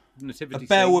doors, but nativity. A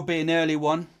bell would be an early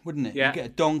one, wouldn't it? Yeah. You get a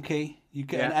donkey, you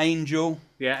get an angel,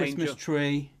 Christmas angel.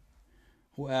 Tree.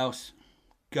 What else?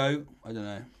 Goat? I don't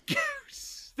know.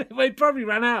 We probably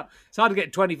ran out. It's hard to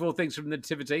get 24 things from the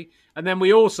nativity. And then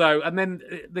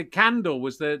the candle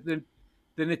was the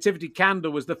nativity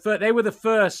candle was they were the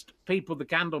first people, the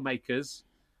candle makers,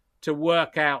 to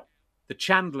work out, the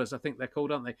chandlers, I think they're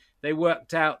called, aren't they? They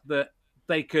worked out that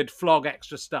they could flog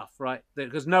extra stuff, right?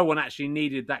 Because no one actually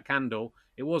needed that candle.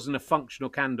 It wasn't a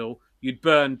functional candle. You'd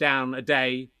burn down a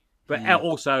day, but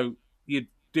also you'd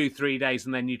do 3 days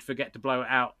and then you'd forget to blow it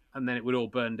out and then it would all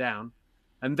burn down.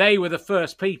 And they were the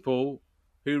first people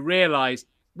who realised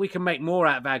we can make more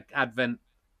out of Advent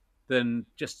than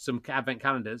just some Advent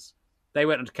calendars. They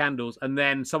went onto candles, and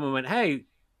then someone went, hey,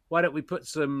 why don't we put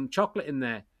some chocolate in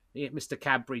there? Mr.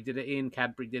 Cadbury did it. Ian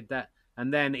Cadbury did that.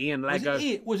 And then Ian Lego.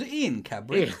 Was it Ian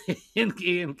Cadbury?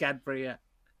 Ian Cadbury, yeah.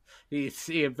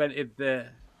 He invented the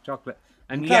chocolate.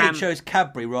 And I'm glad he chose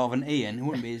Cadbury rather than Ian. It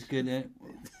wouldn't be as good at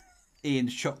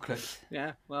Ian's chocolates.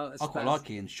 Yeah, well, I quite like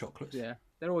Ian's chocolates. Yeah.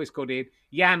 They're always called Ian.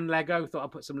 Jan Lego. Thought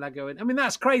I'd put some Lego in. I mean,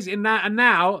 that's crazy. And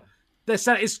now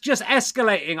it's just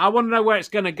escalating. I want to know where it's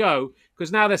going to go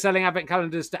because now they're selling advent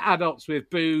calendars to adults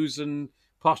with booze and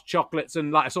posh chocolates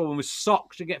and like I saw one with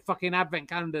socks. You get fucking advent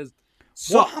calendars.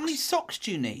 Socks. How many socks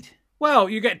do you need? Well,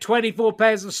 you get 24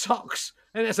 pairs of socks,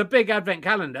 and it's a big advent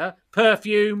calendar.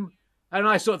 Perfume, and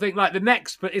I sort of think like the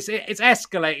next, but it's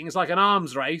escalating. It's like an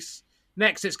arms race.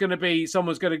 Next, it's going to be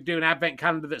someone's going to do an advent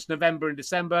calendar that's November and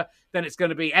December. Then it's going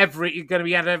to be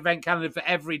an advent calendar for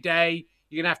every day.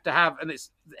 You're going to have, and it's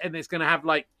going to have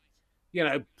like, you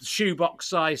know, shoebox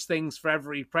size things for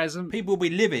every present. People will be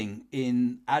living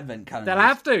in advent calendars. They'll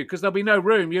have to because there'll be no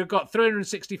room. You've got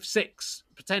 366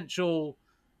 potential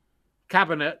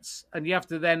cabinets, and you have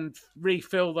to then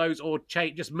refill those or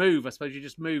change. Just move. I suppose you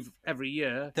just move every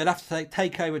year. They'll have to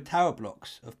take over tower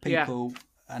blocks of people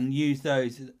and use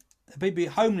those. Maybe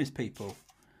homeless people.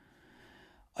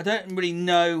 I don't really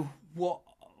know what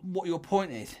your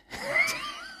point is.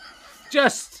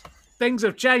 Just things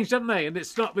have changed, haven't they? And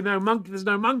it's not with no monkey. There's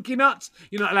no monkey nuts.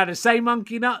 You're not allowed to say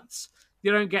monkey nuts.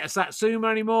 You don't get a satsuma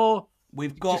anymore.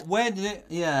 We've got where did it?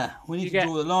 Yeah, we need to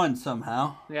draw the line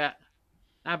somehow. Yeah,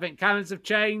 advent calendars have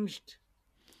changed.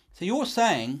 So you're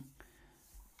saying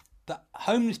that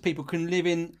homeless people can live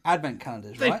in advent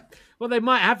calendars, right? Well, they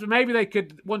might have to. Maybe they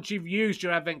could. Once you've used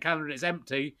your advent calendar and it's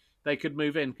empty, they could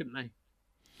move in, couldn't they?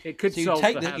 It could so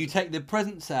solve you take the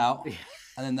presents out, and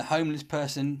then the homeless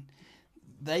person,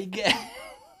 they get.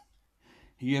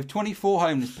 You have 24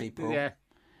 homeless people. Yeah.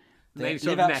 They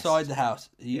live outside the house.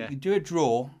 You do a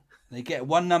draw. They get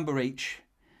one number each.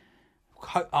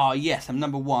 Oh yes, I'm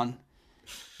number 1.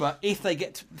 But if they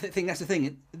get, that's the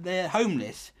thing. They're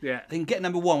homeless. Yeah. They can get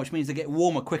number 1, which means they get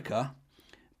warmer quicker.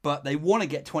 But they want to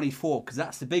get 24 because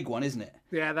that's the big one, isn't it?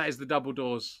 Yeah, that is the double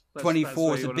doors.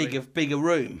 24 is a bigger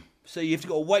room. So you've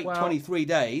got to wait 23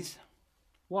 days.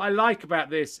 What I like about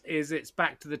this is it's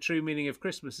back to the true meaning of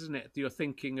Christmas, isn't it? You're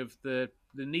thinking of the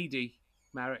needy,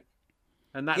 Marek.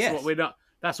 And that's what we're not.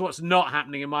 That's what's not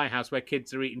happening in my house, where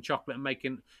kids are eating chocolate and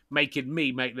making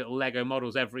me make little Lego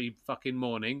models every fucking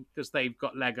morning because they've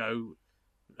got Lego.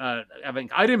 I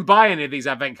didn't buy any of these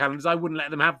advent calendars. I wouldn't let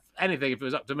them have anything if it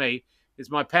was up to me. It's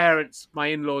my parents, my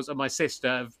in-laws, and my sister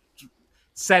have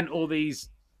sent all these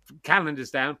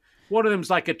calendars down. One of them's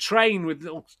like a train with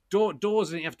little doors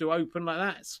that you have to open like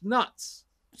that. It's nuts.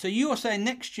 So you're saying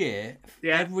next year,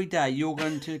 every day you're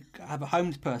going to have a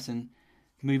homeless person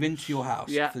move into your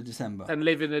house for December and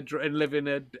live in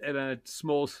a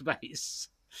small space.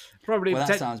 Probably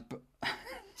that sounds.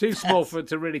 Too small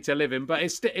to really live in, but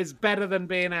it's better than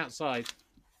being outside.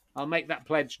 I'll make that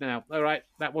pledge now. All right,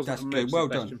 that wasn't That's an good. emergency Well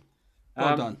question. done.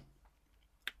 Well done.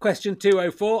 Question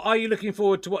 204. Are you looking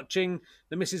forward to watching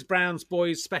the Mrs. Brown's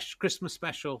Boys Christmas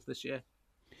special this year?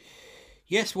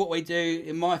 Yes, what we do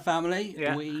in my family,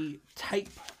 we tape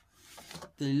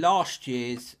the last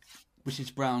year's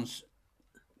Mrs. Brown's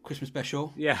Christmas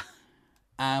special. Yeah.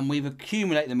 And we've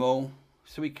accumulated them all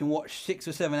so we can watch 6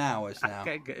 or 7 hours now.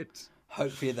 Okay, good.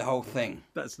 Hopefully the whole thing.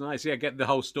 That's nice. Yeah, get the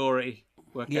whole story.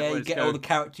 You get all the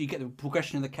characters, you get the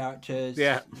progression of the characters.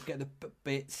 Yeah. You get the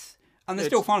bits. And they're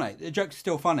still funny. The jokes are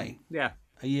still funny. Yeah.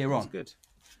 A year on. Good.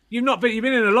 You've been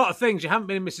in a lot of things. You haven't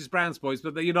been in Mrs. Brown's Boys,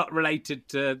 but you're not related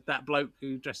to that bloke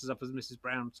who dresses up as Mrs.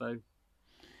 Brown, so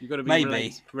you've got to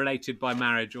be related by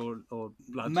marriage or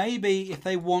blood. Maybe if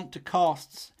they want to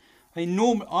cast... I mean,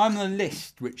 I'm on a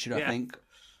list, Richard, I think,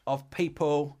 of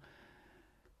people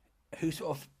who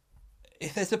sort of...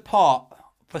 If there's a part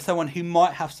for someone who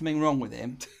might have something wrong with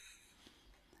him,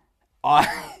 I'm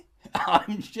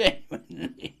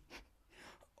genuinely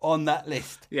on that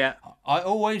list. Yeah. I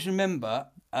always remember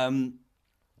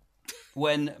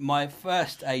when my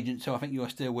first agent, so I think you are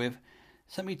still with,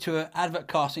 sent me to an advert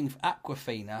casting for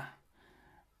Aquafina,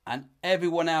 and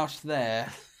everyone else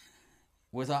there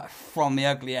was like from the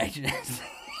Ugly Agency.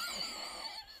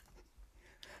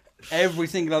 Every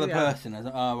single other person. I was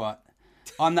like, oh, right.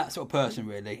 I'm that sort of person,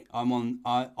 really.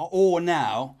 Or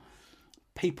now,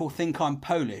 people think I'm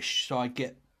Polish, so I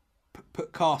get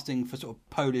put casting for sort of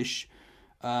Polish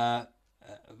strongmen.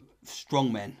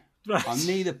 Right. I'm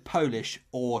neither Polish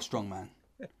or strongman.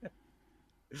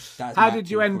 How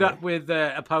did you end up with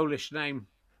a Polish name?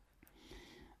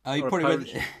 You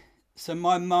probably so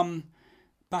my mum,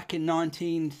 back in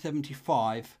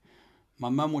 1975, my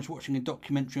mum was watching a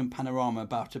documentary on Panorama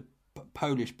about a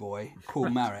Polish boy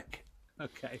called Marek.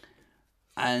 Okay.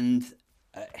 And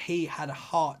he had a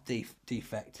heart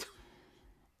defect.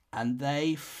 And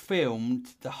they filmed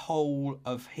the whole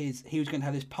of he was going to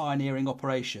have this pioneering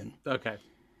operation. Okay.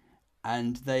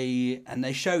 And they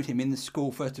showed him in the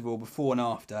school, first of all, before and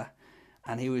after.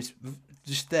 And he was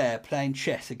just there playing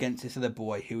chess against this other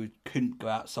boy who couldn't go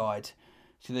outside.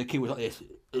 So the kid was like this.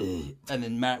 And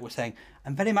then Marek was saying,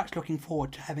 I'm very much looking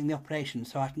forward to having the operation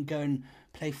so I can go and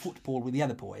play football with the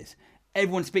other boys.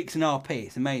 Everyone speaks in RP.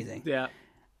 It's amazing. Yeah.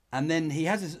 And then he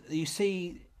has this, you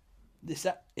see this,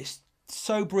 it's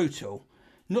so brutal.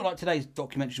 Not like today's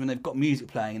documentaries when they've got music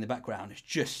playing in the background. It's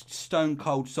just stone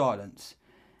cold silence.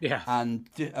 Yeah. And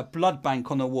a blood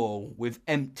bank on the wall with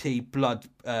empty blood,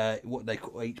 what they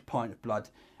call each pint of blood.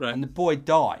 Right. And the boy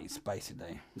dies,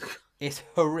 basically. It's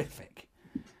horrific.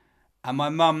 And my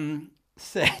mum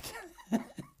said,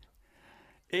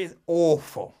 it's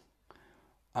awful.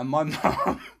 And my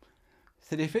mum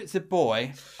said, if it's a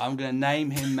boy, I'm going to name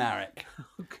him Marek.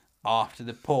 After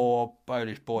the poor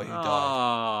Polish boy who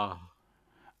died.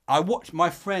 My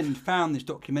friend found this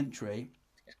documentary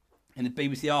in the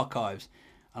BBC archives,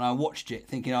 and I watched it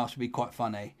thinking, this would be quite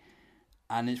funny.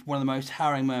 And it's one of the most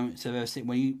harrowing moments I've ever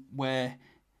seen, where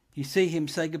you see him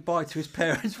say goodbye to his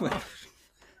parents.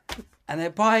 And they're,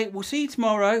 bye, we'll see you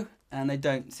tomorrow. And they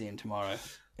don't see him tomorrow.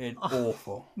 It's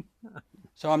awful.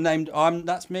 So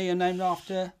that's me. I'm named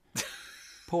after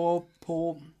poor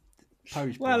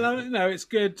Polish boy. Well, it's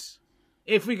good.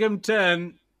 If we can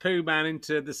turn Pooh Man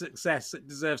into the success it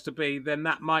deserves to be, then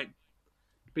that might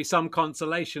be some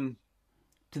consolation.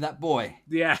 To that boy?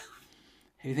 Yeah.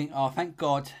 Who think, thank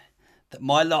God that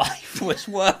my life was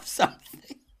worth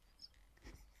something.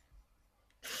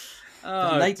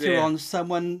 Later on,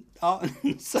 someone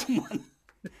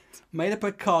made up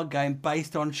a card game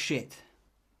based on shit.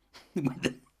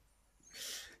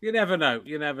 You never know.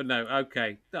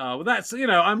 Okay. Oh, well, that's,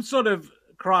 I'm sort of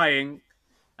crying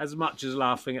as much as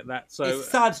laughing at that. So it's a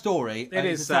sad story.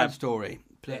 It's a sad story.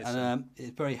 And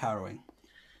it's very harrowing.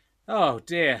 Oh,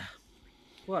 dear.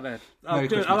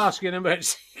 I'll ask you an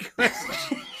emergency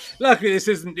question. Luckily,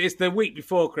 it's the week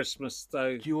before Christmas,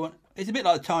 so... It's a bit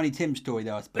like the Tiny Tim story,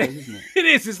 though, I suppose, isn't it? It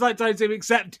is. It's like Tiny Tim,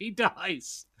 except he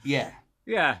dies. Yeah.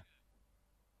 Yeah.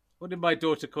 What did my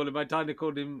daughter call him? My Tiny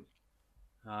called him...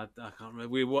 I can't remember.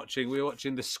 We were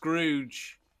watching the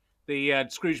Scrooge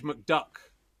McDuck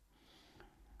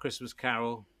Christmas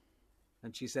Carol,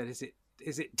 and she said,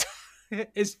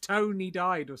 "Is Tony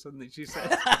died or something?" She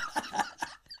said.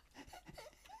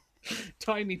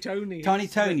 Tiny Tony. Tiny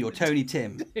Tony or Tony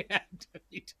Tim. Yeah,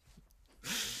 Tony.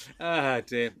 Ah,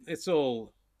 dear. It's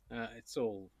all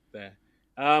there.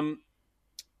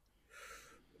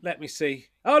 Let me see.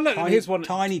 Oh, look, here's one.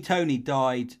 Tiny Tony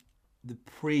died the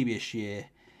previous year.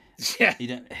 Yeah.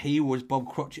 He was Bob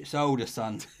Cratchit's older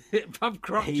son. Bob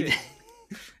Cratchit.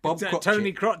 Bob Crotchet.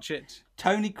 Tony Crotchet.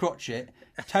 Tony Crotchet.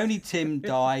 Tony Tim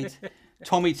died.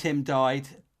 Tommy Tim died.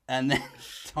 And then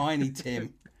Tiny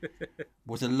Tim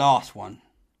was the last one.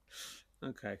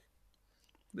 Okay.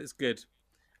 That's good.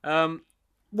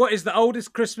 What is the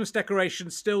oldest Christmas decoration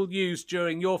still used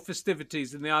during your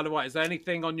festivities in the Isle of Wight? Is there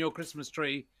anything on your Christmas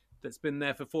tree that's been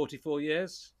there for 44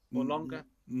 years or longer?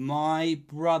 My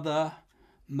brother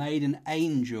made an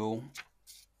angel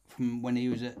from when he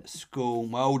was at school.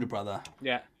 My older brother.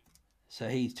 Yeah. So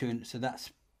he's two. So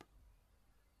that's.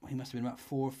 He must have been about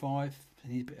 4 or 5.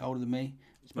 And he's a bit older than me.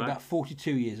 He's about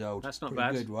 42 years old. That's not Pretty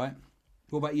bad. Good, right?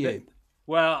 What about you?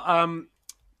 Well,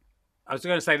 I was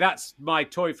going to say that's my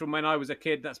toy from when I was a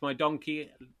kid. That's my donkey,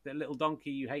 the little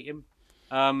donkey. You hate him.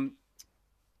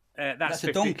 That's 50.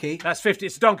 A donkey. That's 50.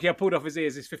 It's a donkey. I pulled off his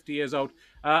ears. He's 50 years old.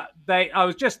 I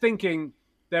was just thinking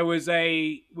there was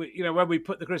when we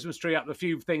put the Christmas tree up, a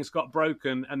few things got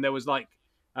broken, and there was like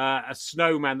a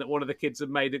snowman that one of the kids had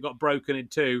made that got broken in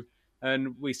two.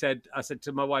 And I said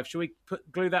to my wife, should we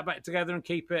glue that back together and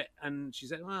keep it? And she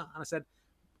said, well, and I said,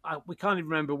 we can't even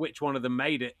remember which one of them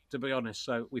made it, to be honest.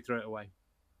 So we threw it away.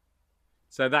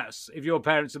 So that's, if your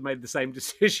parents had made the same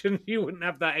decision, you wouldn't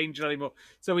have that angel anymore.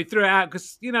 So we threw it out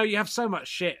because, you have so much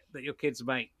shit that your kids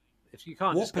make. If you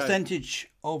can't. What percentage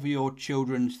of your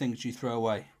children's things do you throw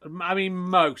away? I mean,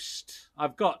 most.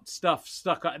 I've got stuff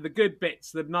stuck. The good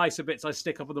bits, the nicer bits, I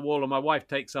stick up on the wall, and my wife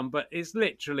takes some. But it's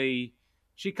literally,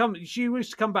 she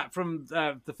used to come back from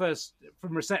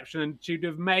from reception, and she'd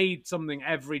have made something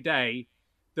every day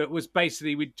that was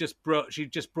basically she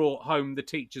just brought home the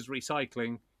teacher's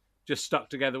recycling, just stuck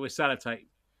together with sellotape.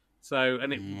 So,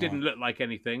 and it didn't look like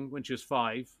anything when she was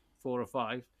 4 or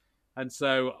 5. And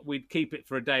so we'd keep it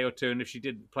for a day or two, and if she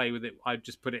didn't play with it, I'd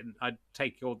just I'd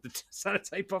take all the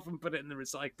sellotape off and put it in the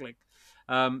recycling.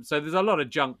 So there's a lot of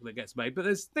junk that gets made, but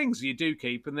there's things you do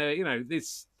keep, and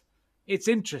it's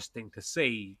interesting to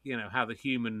see, how the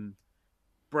human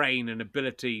brain and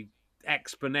ability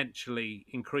exponentially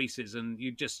increases, and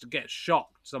you just get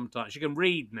shocked sometimes. She can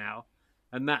read now,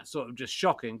 and that's sort of just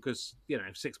shocking because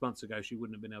 6 months ago she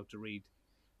wouldn't have been able to read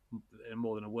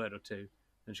more than a word or two,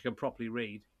 and she can properly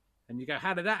read. And you go,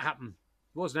 how did that happen?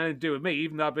 It wasn't anything to do with me,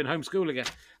 even though I've been homeschooling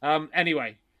her.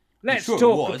 Anyway, let's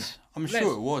talk. I'm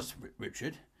sure it was,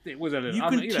 Richard. It was a little. You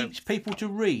can teach people to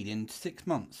read in 6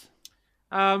 months.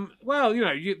 Well,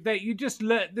 you just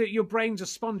let your brain's a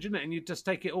sponge, isn't it? And you just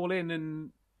take it all in,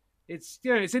 and it's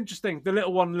it's interesting. The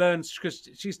little one learns because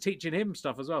she's teaching him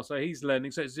stuff as well, so he's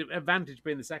learning. So it's an advantage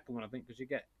being the second one, I think, because you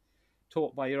get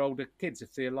taught by your older kids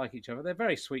if they like each other. They're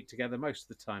very sweet together most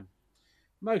of the time.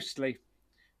 Mostly.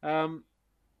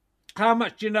 How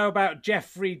much do you know about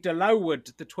Geoffrey de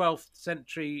Larwood, the 12th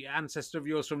century ancestor of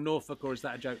yours from Norfolk, or is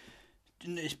that a joke?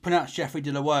 It's pronounced Geoffrey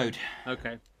de Larwood.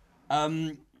 Okay.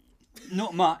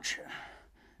 Not much,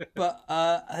 but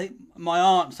I think my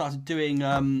aunt started doing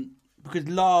because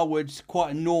Larwood's quite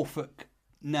a Norfolk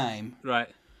name, right?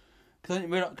 Because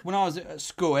when I was at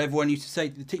school, everyone used to say,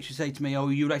 the teacher would say to me, "Oh,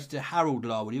 you related to Harold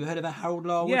Larwood? You ever heard of Harold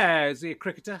Larwood?" Yeah, is he a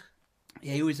cricketer?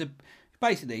 Yeah, he was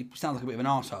basically sounds like a bit of an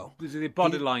arsehole. Was he the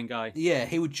bodyline guy? Yeah,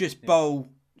 he would just bowl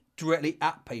directly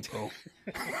at people.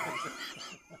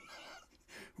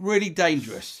 Really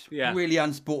dangerous. Yeah. Really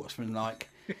unsportsmanlike.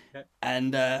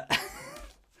 And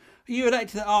you related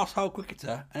to the arsehole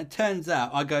cricketer, and it turns out,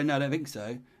 I go, no, I don't think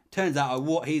so. Turns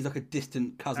out he's like a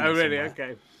distant cousin. Oh, really?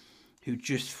 Okay. Who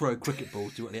just throw cricket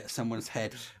balls directly at someone's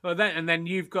head. Well, then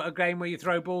you've got a game where you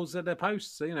throw balls at a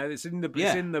post. So it's in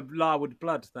the Larwood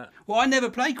blood. That. Well, I never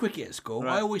played cricket at school.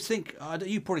 Right. I always think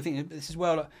you probably think this as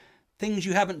well. Like, things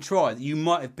you haven't tried that you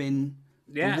might have been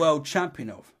the world champion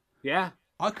of. Yeah.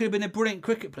 I could have been a brilliant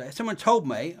cricket player. Someone told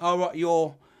me, "Oh, right,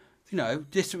 you're,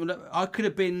 distant." I could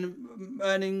have been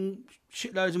earning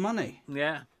shitloads of money.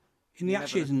 Yeah. In the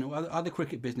Ashes and other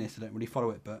cricket business, I don't really follow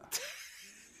it, but.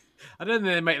 I don't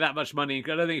think they make that much money.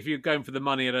 I don't think if you're going for the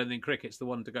money, I don't think cricket's the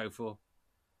one to go for.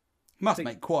 Must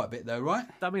make quite a bit though, right?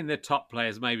 I mean, they're top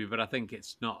players maybe, but I think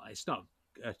it's not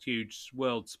a huge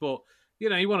world sport.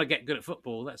 You want to get good at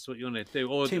football. That's what you want to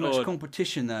do. Too much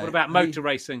competition though. What about motor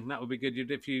racing? That would be good.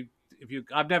 If you,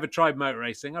 I've never tried motor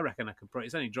racing. I reckon I could probably.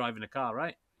 It's only driving a car,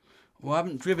 right? Well, I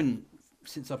haven't driven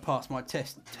since I passed my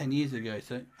test 10 years ago.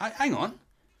 So hang on.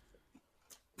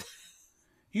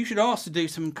 You should ask to do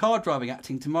some car driving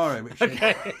acting tomorrow, Richard.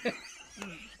 Okay.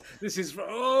 This is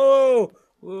whoa.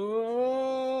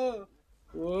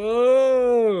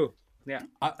 Yeah.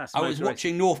 I was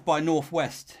watching North by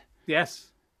Northwest.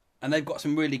 Yes. And they've got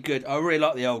some really good. I really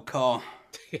like the old car.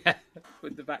 Yeah,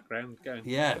 with the background going.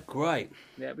 Yeah, great.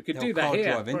 Yeah, we could do that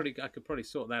here. I could probably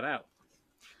sort that out.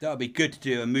 That would be good to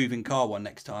do a moving car one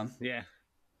next time. Yeah.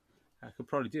 I could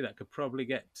probably do that. Could probably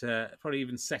get probably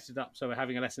even set it up so we're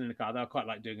having a lesson in the car. Though I quite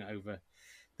like doing it over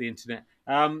the internet.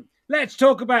 Let's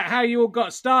talk about how you all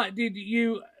got started.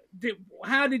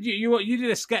 How did you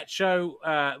did a sketch show,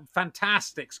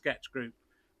 fantastic sketch group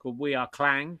called We Are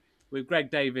Clang with Greg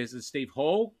Davies and Steve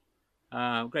Hall.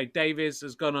 Greg Davies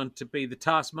has gone on to be the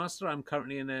Taskmaster. I'm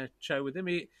currently in a show with him.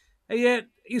 Are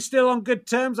you still on good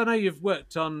terms? I know you've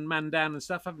worked on Man Down and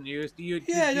stuff, haven't you?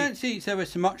 I don't see each other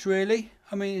so much, really.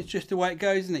 I mean, it's just the way it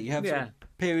goes, isn't it? You have sort of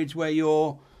periods where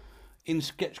you're in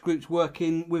sketch groups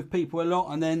working with people a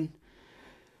lot, and then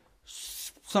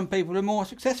some people are more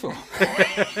successful.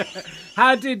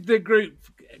 How did the group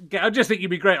get? I just think you'd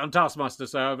be great on Taskmaster,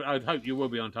 so I hope you will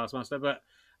be on Taskmaster. But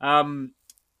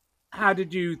how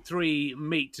did you three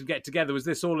meet to get together? Was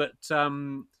this all at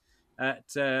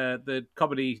the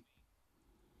comedy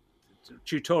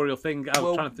tutorial thing?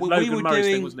 Logan Morris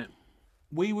thing, wasn't it?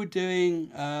 We were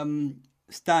doing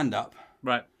stand-up.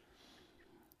 Right.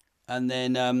 And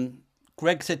then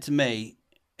Greg said to me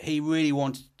he really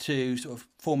wanted to sort of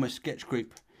form a sketch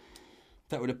group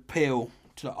that would appeal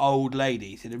to the old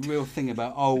ladies. He had a real thing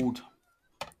about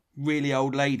really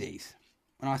old ladies.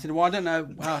 And I said, well, I don't know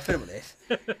how I feel about this.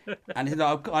 And he said,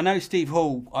 I know Steve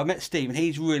Hall. I met Steve, and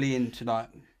he's really into like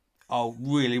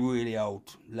really, really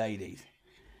old ladies.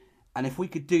 And if we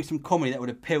could do some comedy that would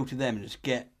appeal to them and just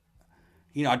get,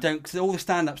 because all the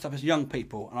stand-up stuff is young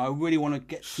people, and I really want to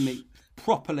get to meet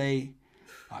properly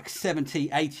like 70,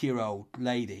 80-year-old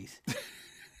ladies.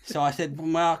 So I said,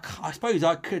 well, I suppose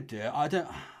I could do it. I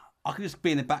could just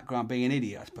be in the background being an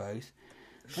idiot, I suppose.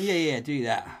 And yeah, do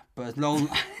that. But as long...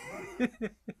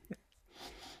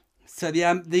 So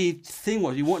the thing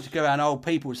was, you want to go around old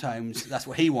people's homes. That's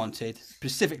what he wanted,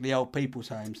 specifically old people's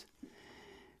homes.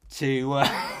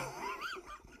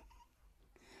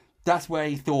 That's where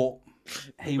he thought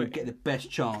he would get the best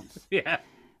chance. Yeah.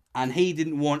 And he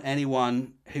didn't want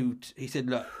anyone he said,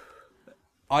 look,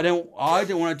 I don't want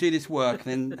to do this work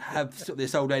and then have sort of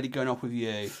this old lady going off with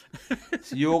you.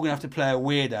 So you're going to have to play a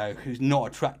weirdo who's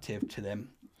not attractive to them.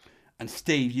 And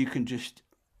Steve, you can just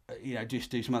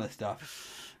do some other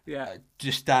stuff. Yeah.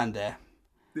 Just stand there.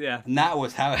 Yeah. And that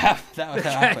was how it happened.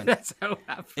 That's how it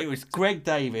happened. It was Greg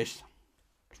Davies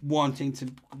wanting to...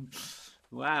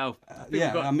 Wow. We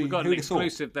got an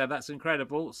exclusive there. That's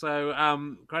incredible. So,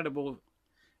 incredible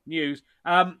news.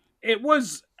 It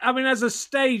was, as a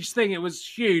stage thing, it was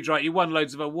huge, right? You won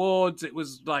loads of awards. It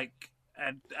was like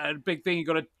a big thing.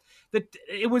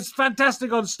 It was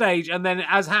fantastic on stage, and then,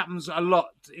 as happens a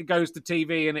lot, it goes to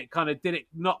TV, and it kind of did it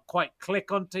not quite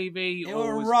click on TV. It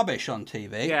was rubbish on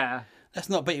TV. Yeah. Let's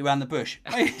not beat you around the bush.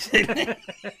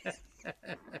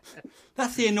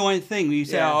 That's the annoying thing when you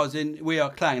say, I was in We Are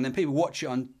Clang, and then people watch it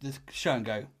on the show and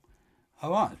go,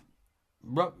 all right.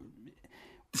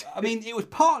 It was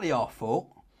partly our fault,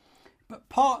 but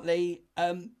partly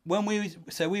when we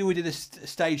did a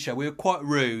stage show, we were quite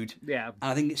rude. Yeah.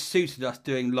 And I think it suited us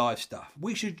doing live stuff.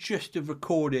 We should just have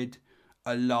recorded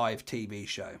a live TV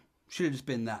show. Should have just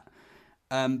been that.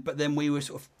 But then we were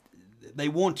they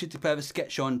wanted to have a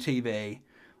sketch on TV,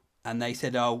 and they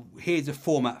said, oh, here's a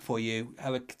format for you,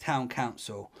 have a town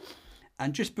council.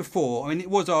 And just before, we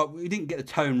didn't get the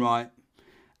tone right.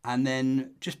 And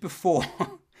then just before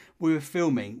we were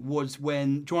filming was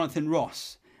when Jonathan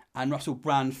Ross and Russell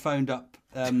Brand phoned up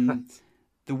the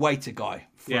waiter guy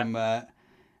from... Manuel,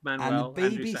 and the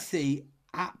BBC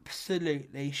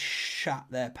absolutely shat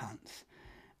their pants.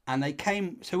 And they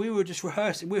came... So we were just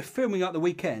rehearsing. We were filming at the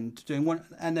weekend, doing one...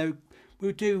 And we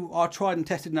would do our tried and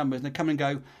tested numbers, and they'd come and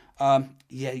go,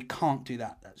 you can't do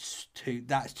that.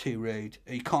 That's too rude.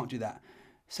 You can't do that.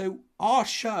 So our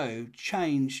show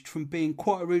changed from being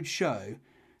quite a rude show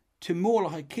to more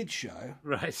like a kids show.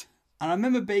 Right. And I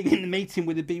remember being in the meeting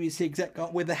with the BBC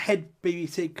exec, with the head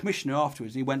BBC commissioner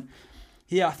afterwards. He went,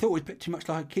 I thought it was a bit too much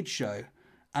like a kids show.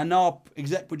 And our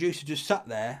exec producer just sat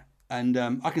there, and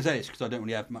I can say this because I don't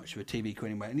really have much of a TV crew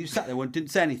anyway, and he just sat there and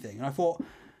didn't say anything. And I thought,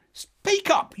 speak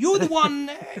up. You're the one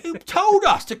who told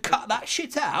us to cut that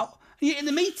shit out. And yet in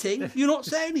the meeting, you're not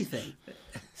saying anything.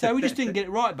 So we just didn't get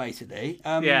it right, basically.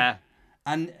 Yeah.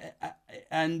 And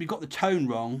we got the tone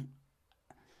wrong.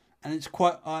 And it's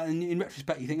quite... and in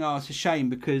retrospect, you think, it's a shame,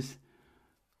 because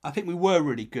I think we were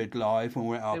really good live when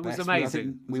we were at our best. It was amazing. I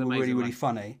think we were really, really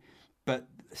funny. But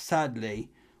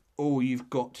sadly, all you've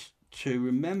got to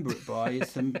remember it by is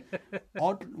some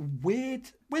odd, weird...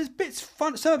 There's bits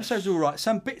fun. Some episodes are all right.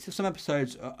 Some bits of some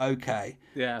episodes are okay.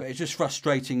 Yeah. But it's just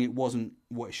frustrating it wasn't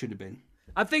what it should have been.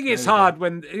 I think it's hard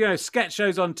when sketch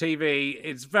shows on TV.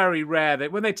 It's very rare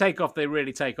that when they take off, they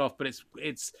really take off. But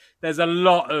there's a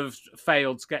lot of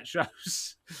failed sketch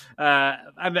shows,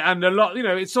 and a lot.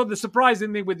 It's sort of the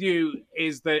surprising thing with you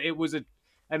is that it was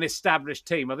an established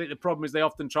team. I think the problem is they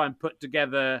often try and put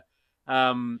together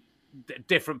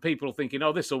different people thinking,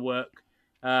 "Oh, this will work,"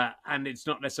 and it's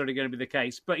not necessarily going to be the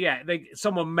case. But yeah,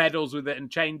 someone meddles with it and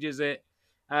changes it.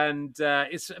 And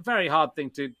it's a very hard thing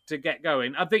to get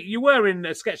going. I think you were in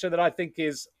a sketch show that I think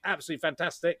is absolutely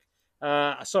fantastic.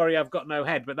 Sorry, I've got no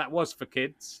head, but that was for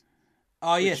kids.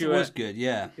 Oh, yes, it was good,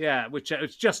 yeah. Yeah, which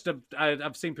it's just,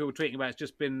 I've seen people tweeting about it. It's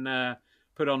just been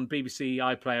put on BBC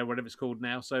iPlayer, whatever it's called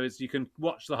now. So you can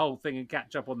watch the whole thing and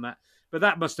catch up on that. But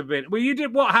that must have been... Well,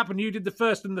 what happened? You did the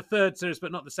first and the third series,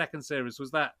 but not the second series.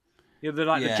 Was that...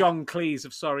 the John Cleese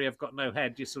of Sorry, I've Got No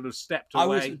Head. You sort of stepped away. I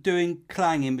was doing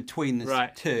Clang in between the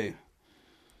two.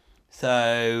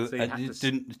 So the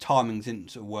timings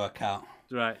didn't sort of work out.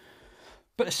 Right.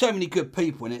 But there's so many good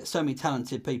people in it, so many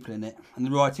talented people in it. And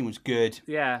the writing was good.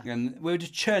 Yeah. And we were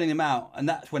just churning them out. And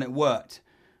that's when it worked.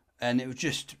 And it was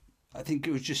just... I think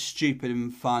it was just stupid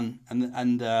and fun.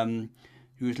 And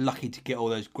he was lucky to get all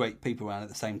those great people around at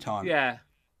the same time. Yeah.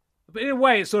 But in a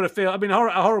way, it sort of feels... I mean,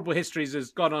 Horrible Histories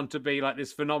has gone on to be like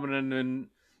this phenomenon and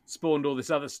spawned all this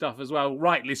other stuff as well.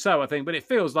 Rightly so, I think. But it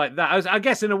feels like that. I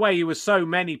guess in a way, you were so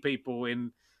many people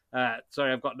in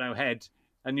Sorry, I've Got No Head.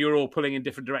 And you're all pulling in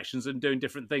different directions and doing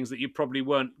different things that you probably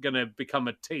weren't going to become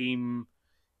a team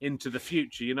into the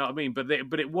future. You know what I mean? But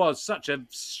it was such a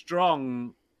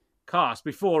strong cast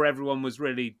before everyone was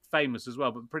really famous as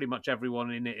well. But pretty much everyone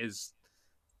in it is,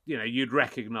 you'd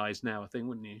recognise now, I think,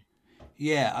 wouldn't you?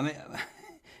 Yeah, I mean,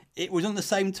 it was on the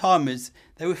same time as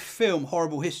they would film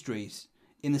Horrible Histories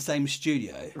in the same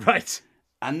studio. Right.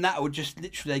 And that would just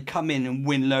literally come in and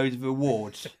win loads of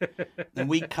awards. And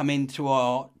we'd come into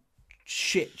our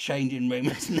shit changing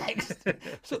rooms next.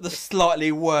 Sort of the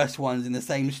slightly worse ones in the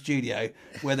same studio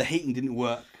where the heating didn't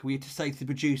work. We had to say to the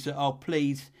producer, "Oh,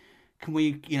 please, can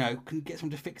we, can we get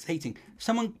someone to fix the heating?"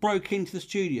 Someone broke into the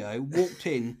studio, walked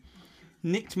in,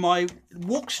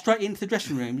 walked straight into the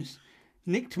dressing rooms,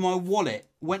 nicked my wallet,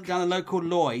 went down to local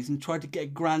Lloyd's and tried to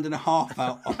get £1.50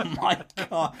 out on my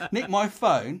car, nicked my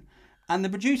phone, and the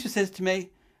producer says to me,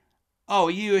 "Oh,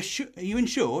 are you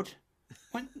insured?" I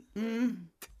went,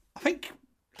 I think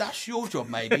that's your job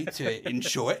maybe to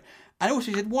insure it. And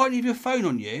also he said, "Why don't you have your phone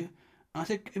on you?" And I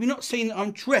said, "Have you not seen that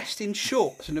I'm dressed in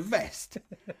shorts and a vest?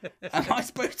 Am I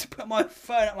supposed to put my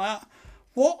phone up my...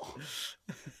 What?"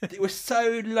 It was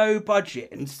so low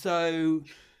budget, and so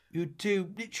you do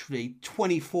literally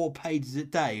 24 pages a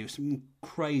day or something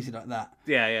crazy like that.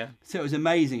 Yeah, yeah. So it was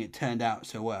amazing it turned out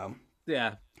so well.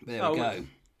 Yeah. But there we go.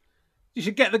 You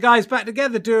should get the guys back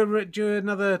together, do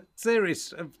another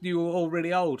series. You were all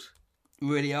really old.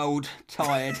 Really old,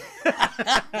 tired.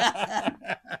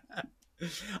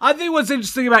 I think what's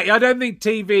interesting about you, I don't think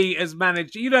TV has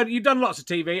managed... You've done lots of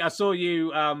TV. I saw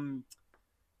you...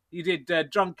 You did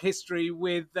Drunk History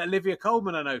with Olivia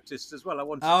Colman, I noticed, as well. I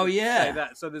wanted to say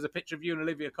that. So there's a picture of you and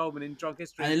Olivia Colman in Drunk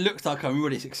History. And it looks like I'm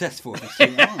really successful. I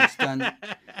understand.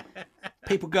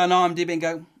 People go on IMDb and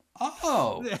go,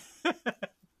 "Oh,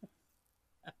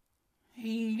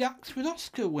 he acts with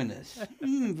Oscar winners.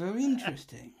 Very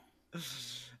interesting."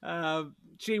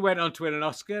 She went on to win an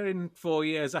Oscar in 4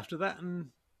 years after that, and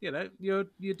you're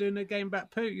doing a game about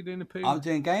poo. You're doing a poo. I'm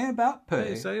doing a game about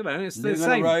poo. So it's the living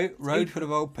same. On a road full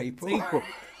of old people.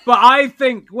 But I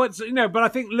think but I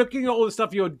think looking at all the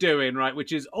stuff you're doing, right,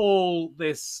 which is all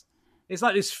this, it's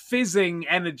like this fizzing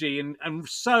energy and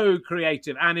so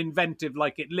creative and inventive,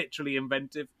 like it literally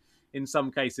inventive in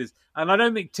some cases. And I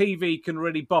don't think TV can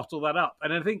really bottle that up.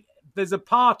 And I think there's a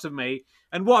part of me,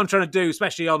 and what I'm trying to do,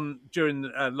 especially during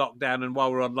lockdown and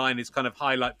while we're online, is kind of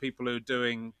highlight people who are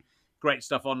doing great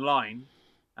stuff online.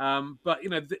 But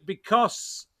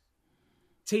because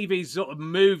TV's sort of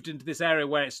moved into this area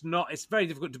where it's very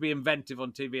difficult to be inventive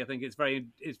on TV. I think it's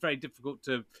very difficult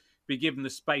to be given the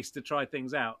space to try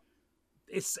things out.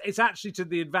 It's actually to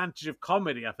the advantage of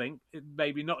comedy, I think,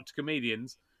 maybe not to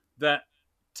comedians, that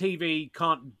TV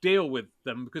can't deal with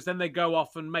them, because then they go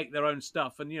off and make their own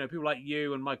stuff. And, people like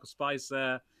you and Michael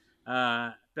Spicer,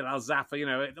 Bilal Zafar,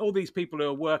 all these people who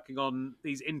are working on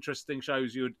these interesting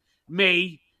shows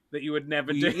that you would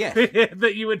never do. Yes.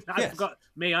 That you would... I forgot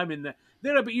me, I'm in there.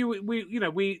 No, but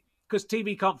because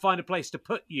TV can't find a place to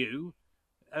put you,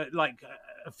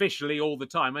 officially all the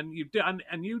time, and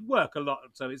you work a lot,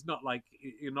 so it's not like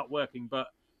you're not working. But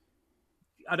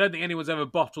I don't think anyone's ever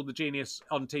bottled the genius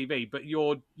on TV. But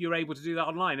you're able to do that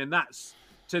online, and that's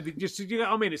you know what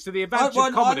I mean. It's to the advantage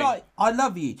of comedy. I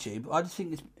love YouTube. I just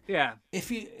think it's... Yeah.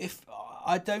 If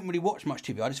I don't really watch much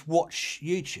TV. I just watch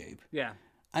YouTube. Yeah.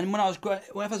 And when I was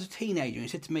a teenager, he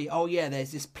said to me, "Oh yeah,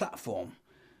 there's this platform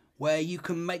where you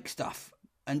can make stuff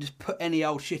and just put any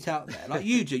old shit out there, like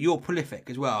you do. You're prolific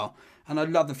as well, and I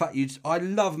love the fact I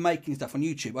love making stuff on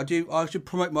YouTube. I should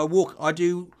promote my walk. I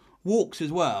do walks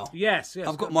as well. Yes.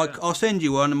 I've got I'll send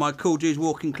you one of my Cool Dudes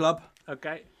Walking Club.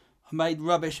 Okay. I made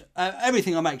rubbish.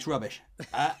 Everything I make's rubbish.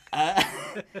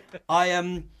 I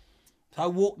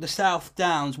walked the South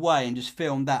Downs Way and just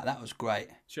filmed that. That was great.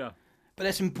 Sure. But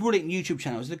there's some brilliant YouTube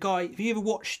channels. Have you ever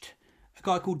watched a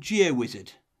guy called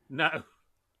GeoWizard? No.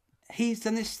 He's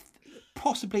done this,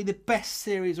 possibly the best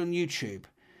series on YouTube.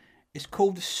 It's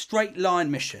called the Straight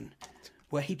Line Mission,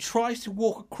 where he tries to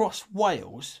walk across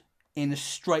Wales in a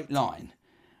straight line.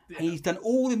 Yeah. And he's done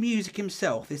all the music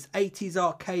himself, this 80s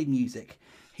arcade music.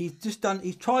 He's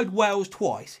tried Wales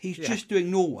twice. He's just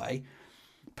doing Norway.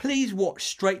 Please watch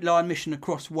Straight Line Mission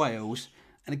across Wales.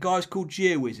 And the guy's called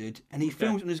GeoWizard, and he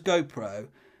films it on his GoPro.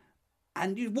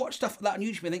 And you watch stuff like that on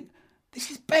YouTube and think,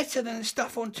 this is better than the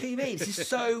stuff on TV. This is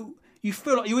so... You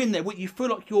feel like you're in there. You feel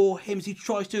like you're him as he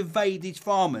tries to evade these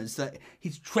farmers, that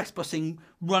he's trespassing,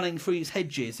 running through his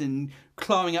hedges and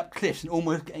climbing up cliffs and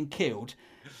almost getting killed.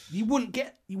 You wouldn't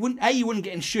get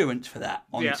insurance for that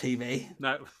on TV.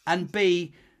 No. And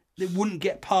B, they wouldn't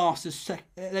get past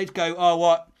they'd go, oh,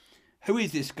 what? Who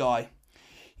is this guy?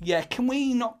 Yeah, can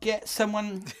we not get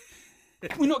someone...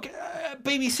 Can we not get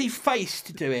BBC Face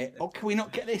to do it? Or can we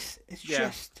not get this? It's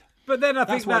just... But then I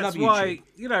think that's why,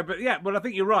 I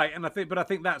think you're right. And I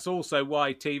think that's also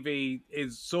why TV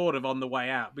is sort of on the way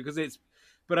out, because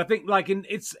but I think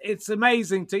it's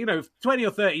amazing to, 20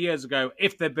 or 30 years ago,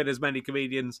 if there'd been as many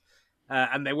comedians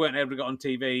and they weren't able to get on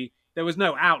TV, there was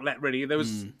no outlet really. There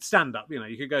was stand-up,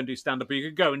 you could go and do stand-up, or you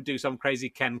could go and do some crazy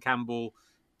Ken Campbell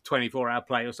 24-hour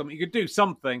play or something. You could do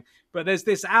something, but there's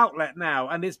this outlet now,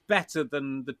 and it's better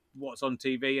than what's on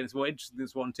TV, and it's more interesting than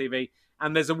what's on TV,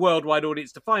 and there's a worldwide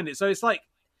audience to find it. So it's like,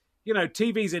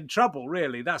 TV's in trouble,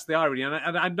 really. That's the irony,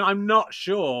 and I'm not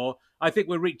sure. I think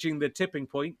we're reaching the tipping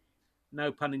point,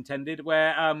 no pun intended,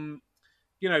 where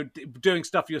doing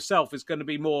stuff yourself is going to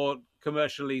be more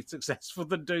commercially successful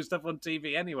than doing stuff on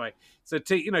TV anyway. So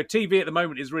TV at the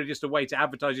moment is really just a way to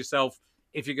advertise yourself.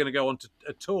 If you're going to go on to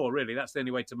a tour, really, that's the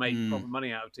only way to make proper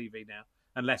money out of TV now,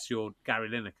 unless you're Gary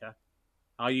Lineker.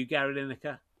 Are you Gary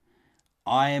Lineker?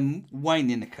 I am Wayne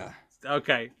Lineker.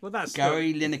 Okay, well that's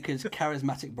Gary Lineker's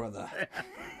charismatic brother.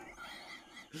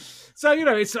 So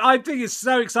I think it's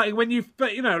so exciting when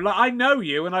I know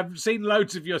you and I've seen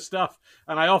loads of your stuff,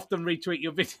 and I often retweet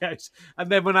your videos,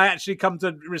 and then when I actually come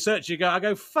to research you, I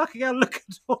go fucking hell, look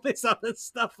at all this other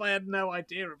stuff I had no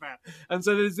idea about. And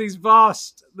so there's these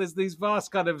vast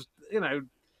kind of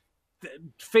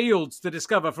fields to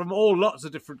discover from lots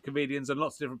of different comedians and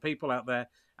lots of different people out there.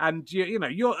 And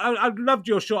I loved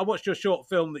your short. I watched your short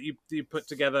film that you put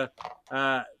together.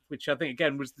 Which I think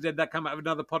again did that come out of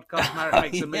another podcast? Marek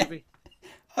makes a movie.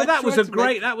 But that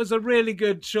was a really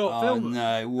good short film. Oh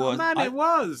no, it was. Oh, man, it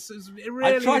was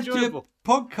really I tried enjoyable. to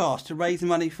do a podcast to raise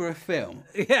money for a film.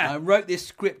 Yeah, I wrote this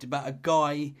script about a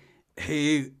guy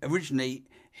who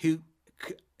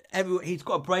he's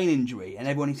got a brain injury and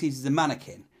everyone he sees is a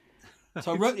mannequin.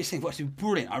 So I wrote this thing. It's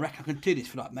brilliant. I reckon I can do this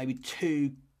for like maybe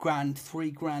 $2,000,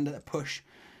 $3,000 at a push.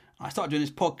 I started doing this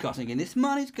podcast thinking, this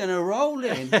money's going to roll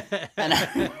in. and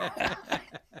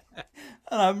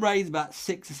I raised about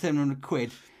 £600 or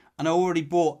 £700. And I already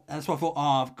bought, and so I thought,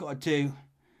 I've got to do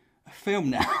a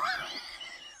film now.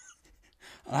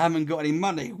 I haven't got any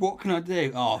money. What can I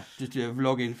do? Just do a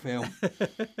vlogging film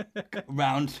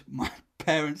around my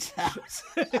parents' house.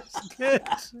 It's good.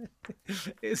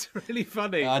 It's really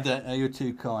funny. I don't know. You're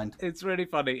too kind. It's really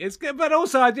funny. It's good, but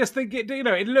also I just think it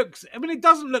looks. I mean, it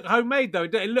doesn't look homemade though.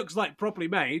 It looks like properly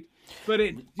made, but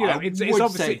it's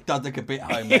obviously say it does look a bit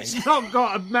homemade. It's not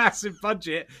got a massive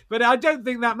budget, but I don't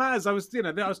think that matters. I was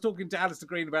talking to Alistair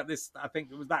Green about this. I think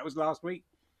that was last week,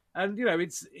 and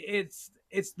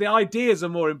it's the ideas are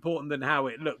more important than how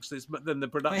it looks. Than the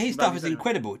production. His stuff is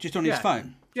incredible, just on his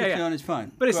phone. On his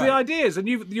phone. But it's the ideas, and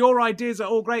your ideas are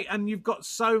all great, and you've got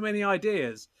so many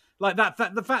ideas. Like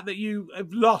the fact that you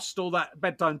have lost all that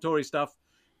bedtime Tory stuff,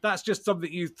 that's just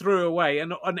something you threw away.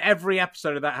 And on every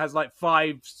episode of that has like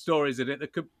 5 stories in it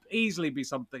that could easily be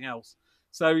something else.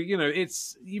 So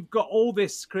you've got all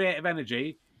this creative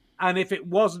energy, and if it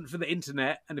wasn't for the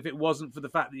internet, and if it wasn't for the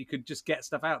fact that you could just get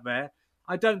stuff out there,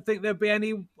 I don't think there'd be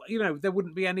any, there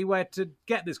wouldn't be anywhere to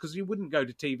get this, because you wouldn't go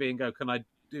to TV and go, can I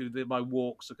do my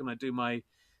walks, or can I do my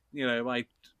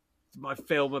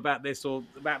film about this or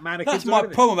about mannequins? That's my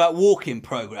problem about walking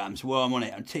programs where I'm on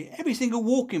it. Every single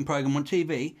walking program on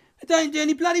TV, they don't do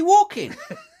any bloody walking.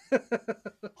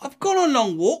 I've gone on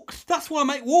long walks. That's why I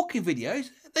make walking videos.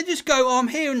 They just go, oh, I'm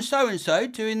here in so-and-so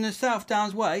doing the South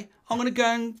Downs way. I'm going to go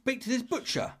and speak to this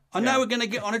butcher. I know we're going to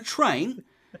get on a train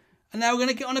and now we're going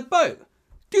to get on a boat.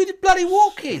 Do the bloody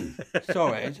walking.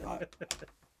 Sorry, I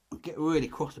get really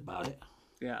cross about it.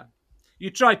 Yeah. You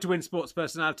tried to win sports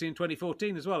personality in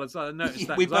 2014 as well, as I noticed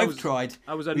that. We both tried.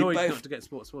 I was annoyed not to get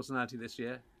sports personality this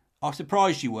year. I'm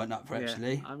surprised you weren't up for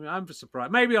actually. I mean, I'm just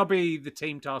surprised. Maybe I'll be the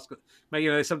team task. Maybe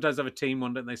they sometimes have a team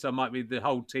one, don't they? So I might be the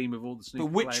whole team of all the snooker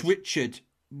players. But which Richard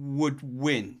would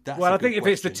win? I think if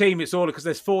it's the team, it's all because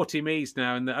there's 40 me's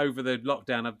now, and over the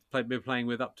lockdown, I've been playing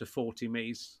with up to 40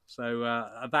 me's. So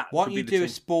that. Why don't you do a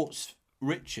sports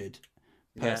Richard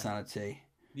personality?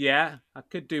 Yeah, I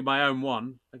could do my own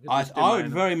one. I would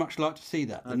very much like to see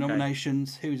that. The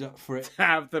nominations, who's up for it?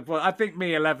 I think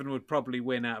me 11 would probably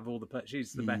win out of all the.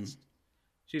 She's the best.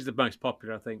 She's the most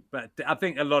popular, I think. But I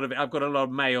think a lot of it. I've got a lot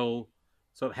of male,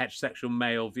 sort of heterosexual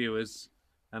male viewers,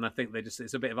 and I think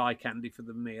it's a bit of eye candy for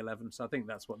the me 11. So I think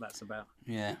that's what that's about.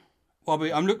 Yeah. Well,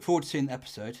 I'm looking forward to seeing the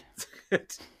episode.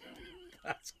 That's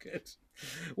good.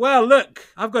 Well, look,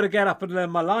 I've got to get up and learn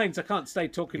my lines. I can't stay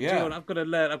talking to you. And I've got to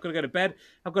learn. I've got to go to bed.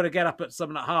 I've got to get up at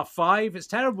something at 5:30. It's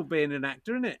terrible being an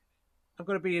actor, isn't it? I've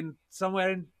got to be in somewhere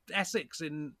in Essex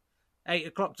in 8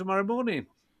 o'clock tomorrow morning.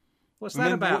 What's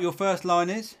that about? What your first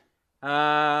line is?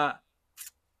 Oh,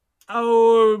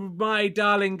 my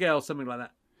darling girl, something like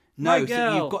that. No,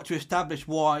 so you've got to establish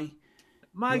why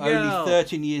you're only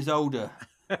 13 years older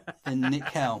than Nick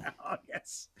Helm. Oh,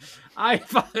 yes. I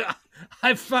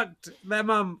fucked their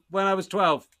mum when I was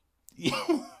 12.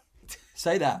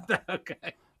 Say that.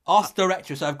 Okay. Ask the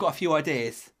director, so I've got a few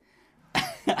ideas.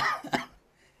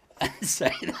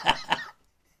 Say that.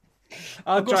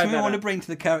 I've got something I want to bring to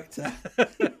the character.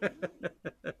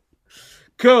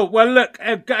 Cool. Well, look,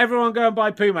 everyone go and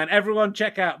buy Pooh Man. Everyone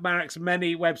check out Marek's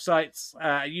many websites,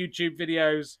 YouTube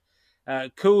videos,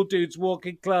 Cool Dudes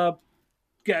Walking Club.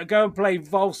 Go and play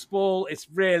Volsball. It's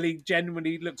really,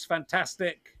 genuinely looks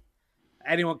fantastic.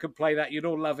 Anyone can play that. You'd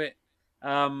all love it.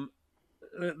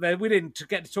 We didn't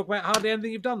get to talk about hardly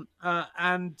anything you've done.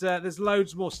 And there's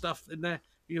loads more stuff in there.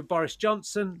 You're Boris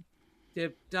Johnson.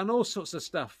 You've done all sorts of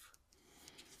stuff.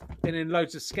 Been in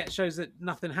loads of sketch shows that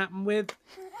nothing happened with.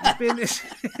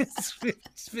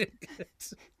 It's been good.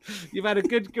 You've had a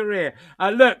good career.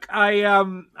 Look, I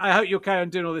hope you'll carry on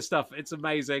doing all this stuff. It's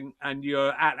amazing, and you're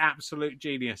an absolute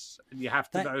genius. And you have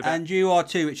to know that. And you are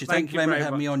too, Richard. Thank you very much for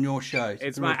having me on your show.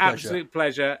 It's my absolute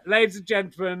pleasure. Ladies and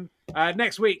gentlemen,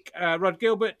 next week, Rod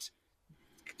Gilbert.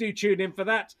 Do tune in for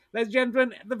that. Ladies and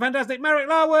gentlemen, the fantastic Marek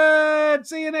Larwood.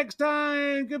 See you next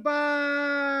time.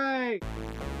 Goodbye.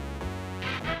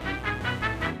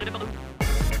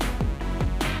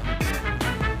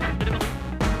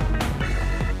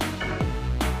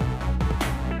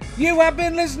 You have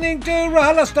been listening to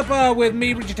RHLSTP with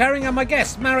me, Richard Herring, and my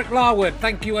guest, Marek Larwood.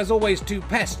 Thank you, as always, to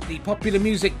Pest, the popular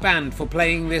music band, for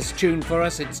playing this tune for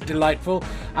us. It's delightful.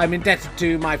 I'm indebted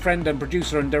to my friend and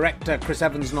producer and director, Chris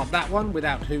Evans, not that one,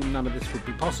 without whom none of this would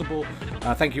be possible.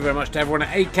 Thank you very much to everyone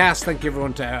at ACAST. Thank you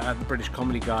everyone to the British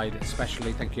Comedy Guide,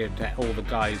 especially. Thank you to all the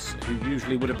guys who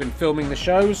usually would have been filming the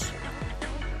shows.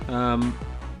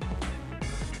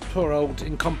 Poor old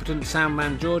incompetent sound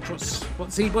man George. What's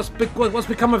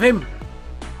become of him?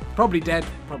 Probably dead.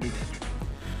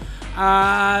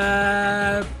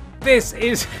 This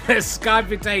is a Sky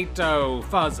Potato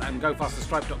Fuzz and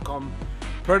GoFasterStripe.com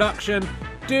production.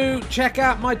 Do check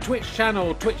out my Twitch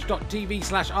channel,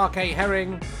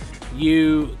 twitch.tv/RKHerring.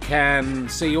 You can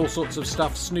see all sorts of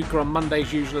stuff. Snooker on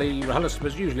Mondays usually,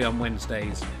 RHLSTP usually on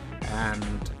Wednesdays,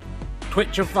 and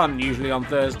Twitch of Fun usually on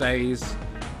Thursdays.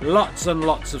 Lots and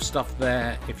lots of stuff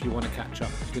there if you want to catch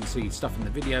up. You can see stuff in the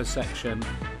video section.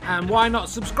 And why not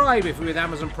subscribe? If you're with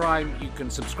Amazon Prime, you can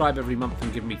subscribe every month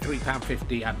and give me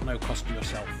 £3.50 at no cost to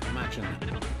yourself. Imagine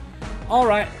that. All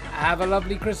right, have a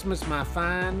lovely Christmas, my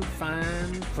fine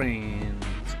friends.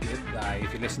 Goodbye.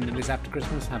 If you're listening to this after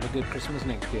Christmas, have a good Christmas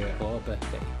next year, or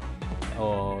birthday.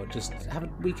 Or just have a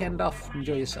weekend off.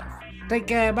 Enjoy yourself. Take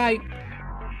care, bye.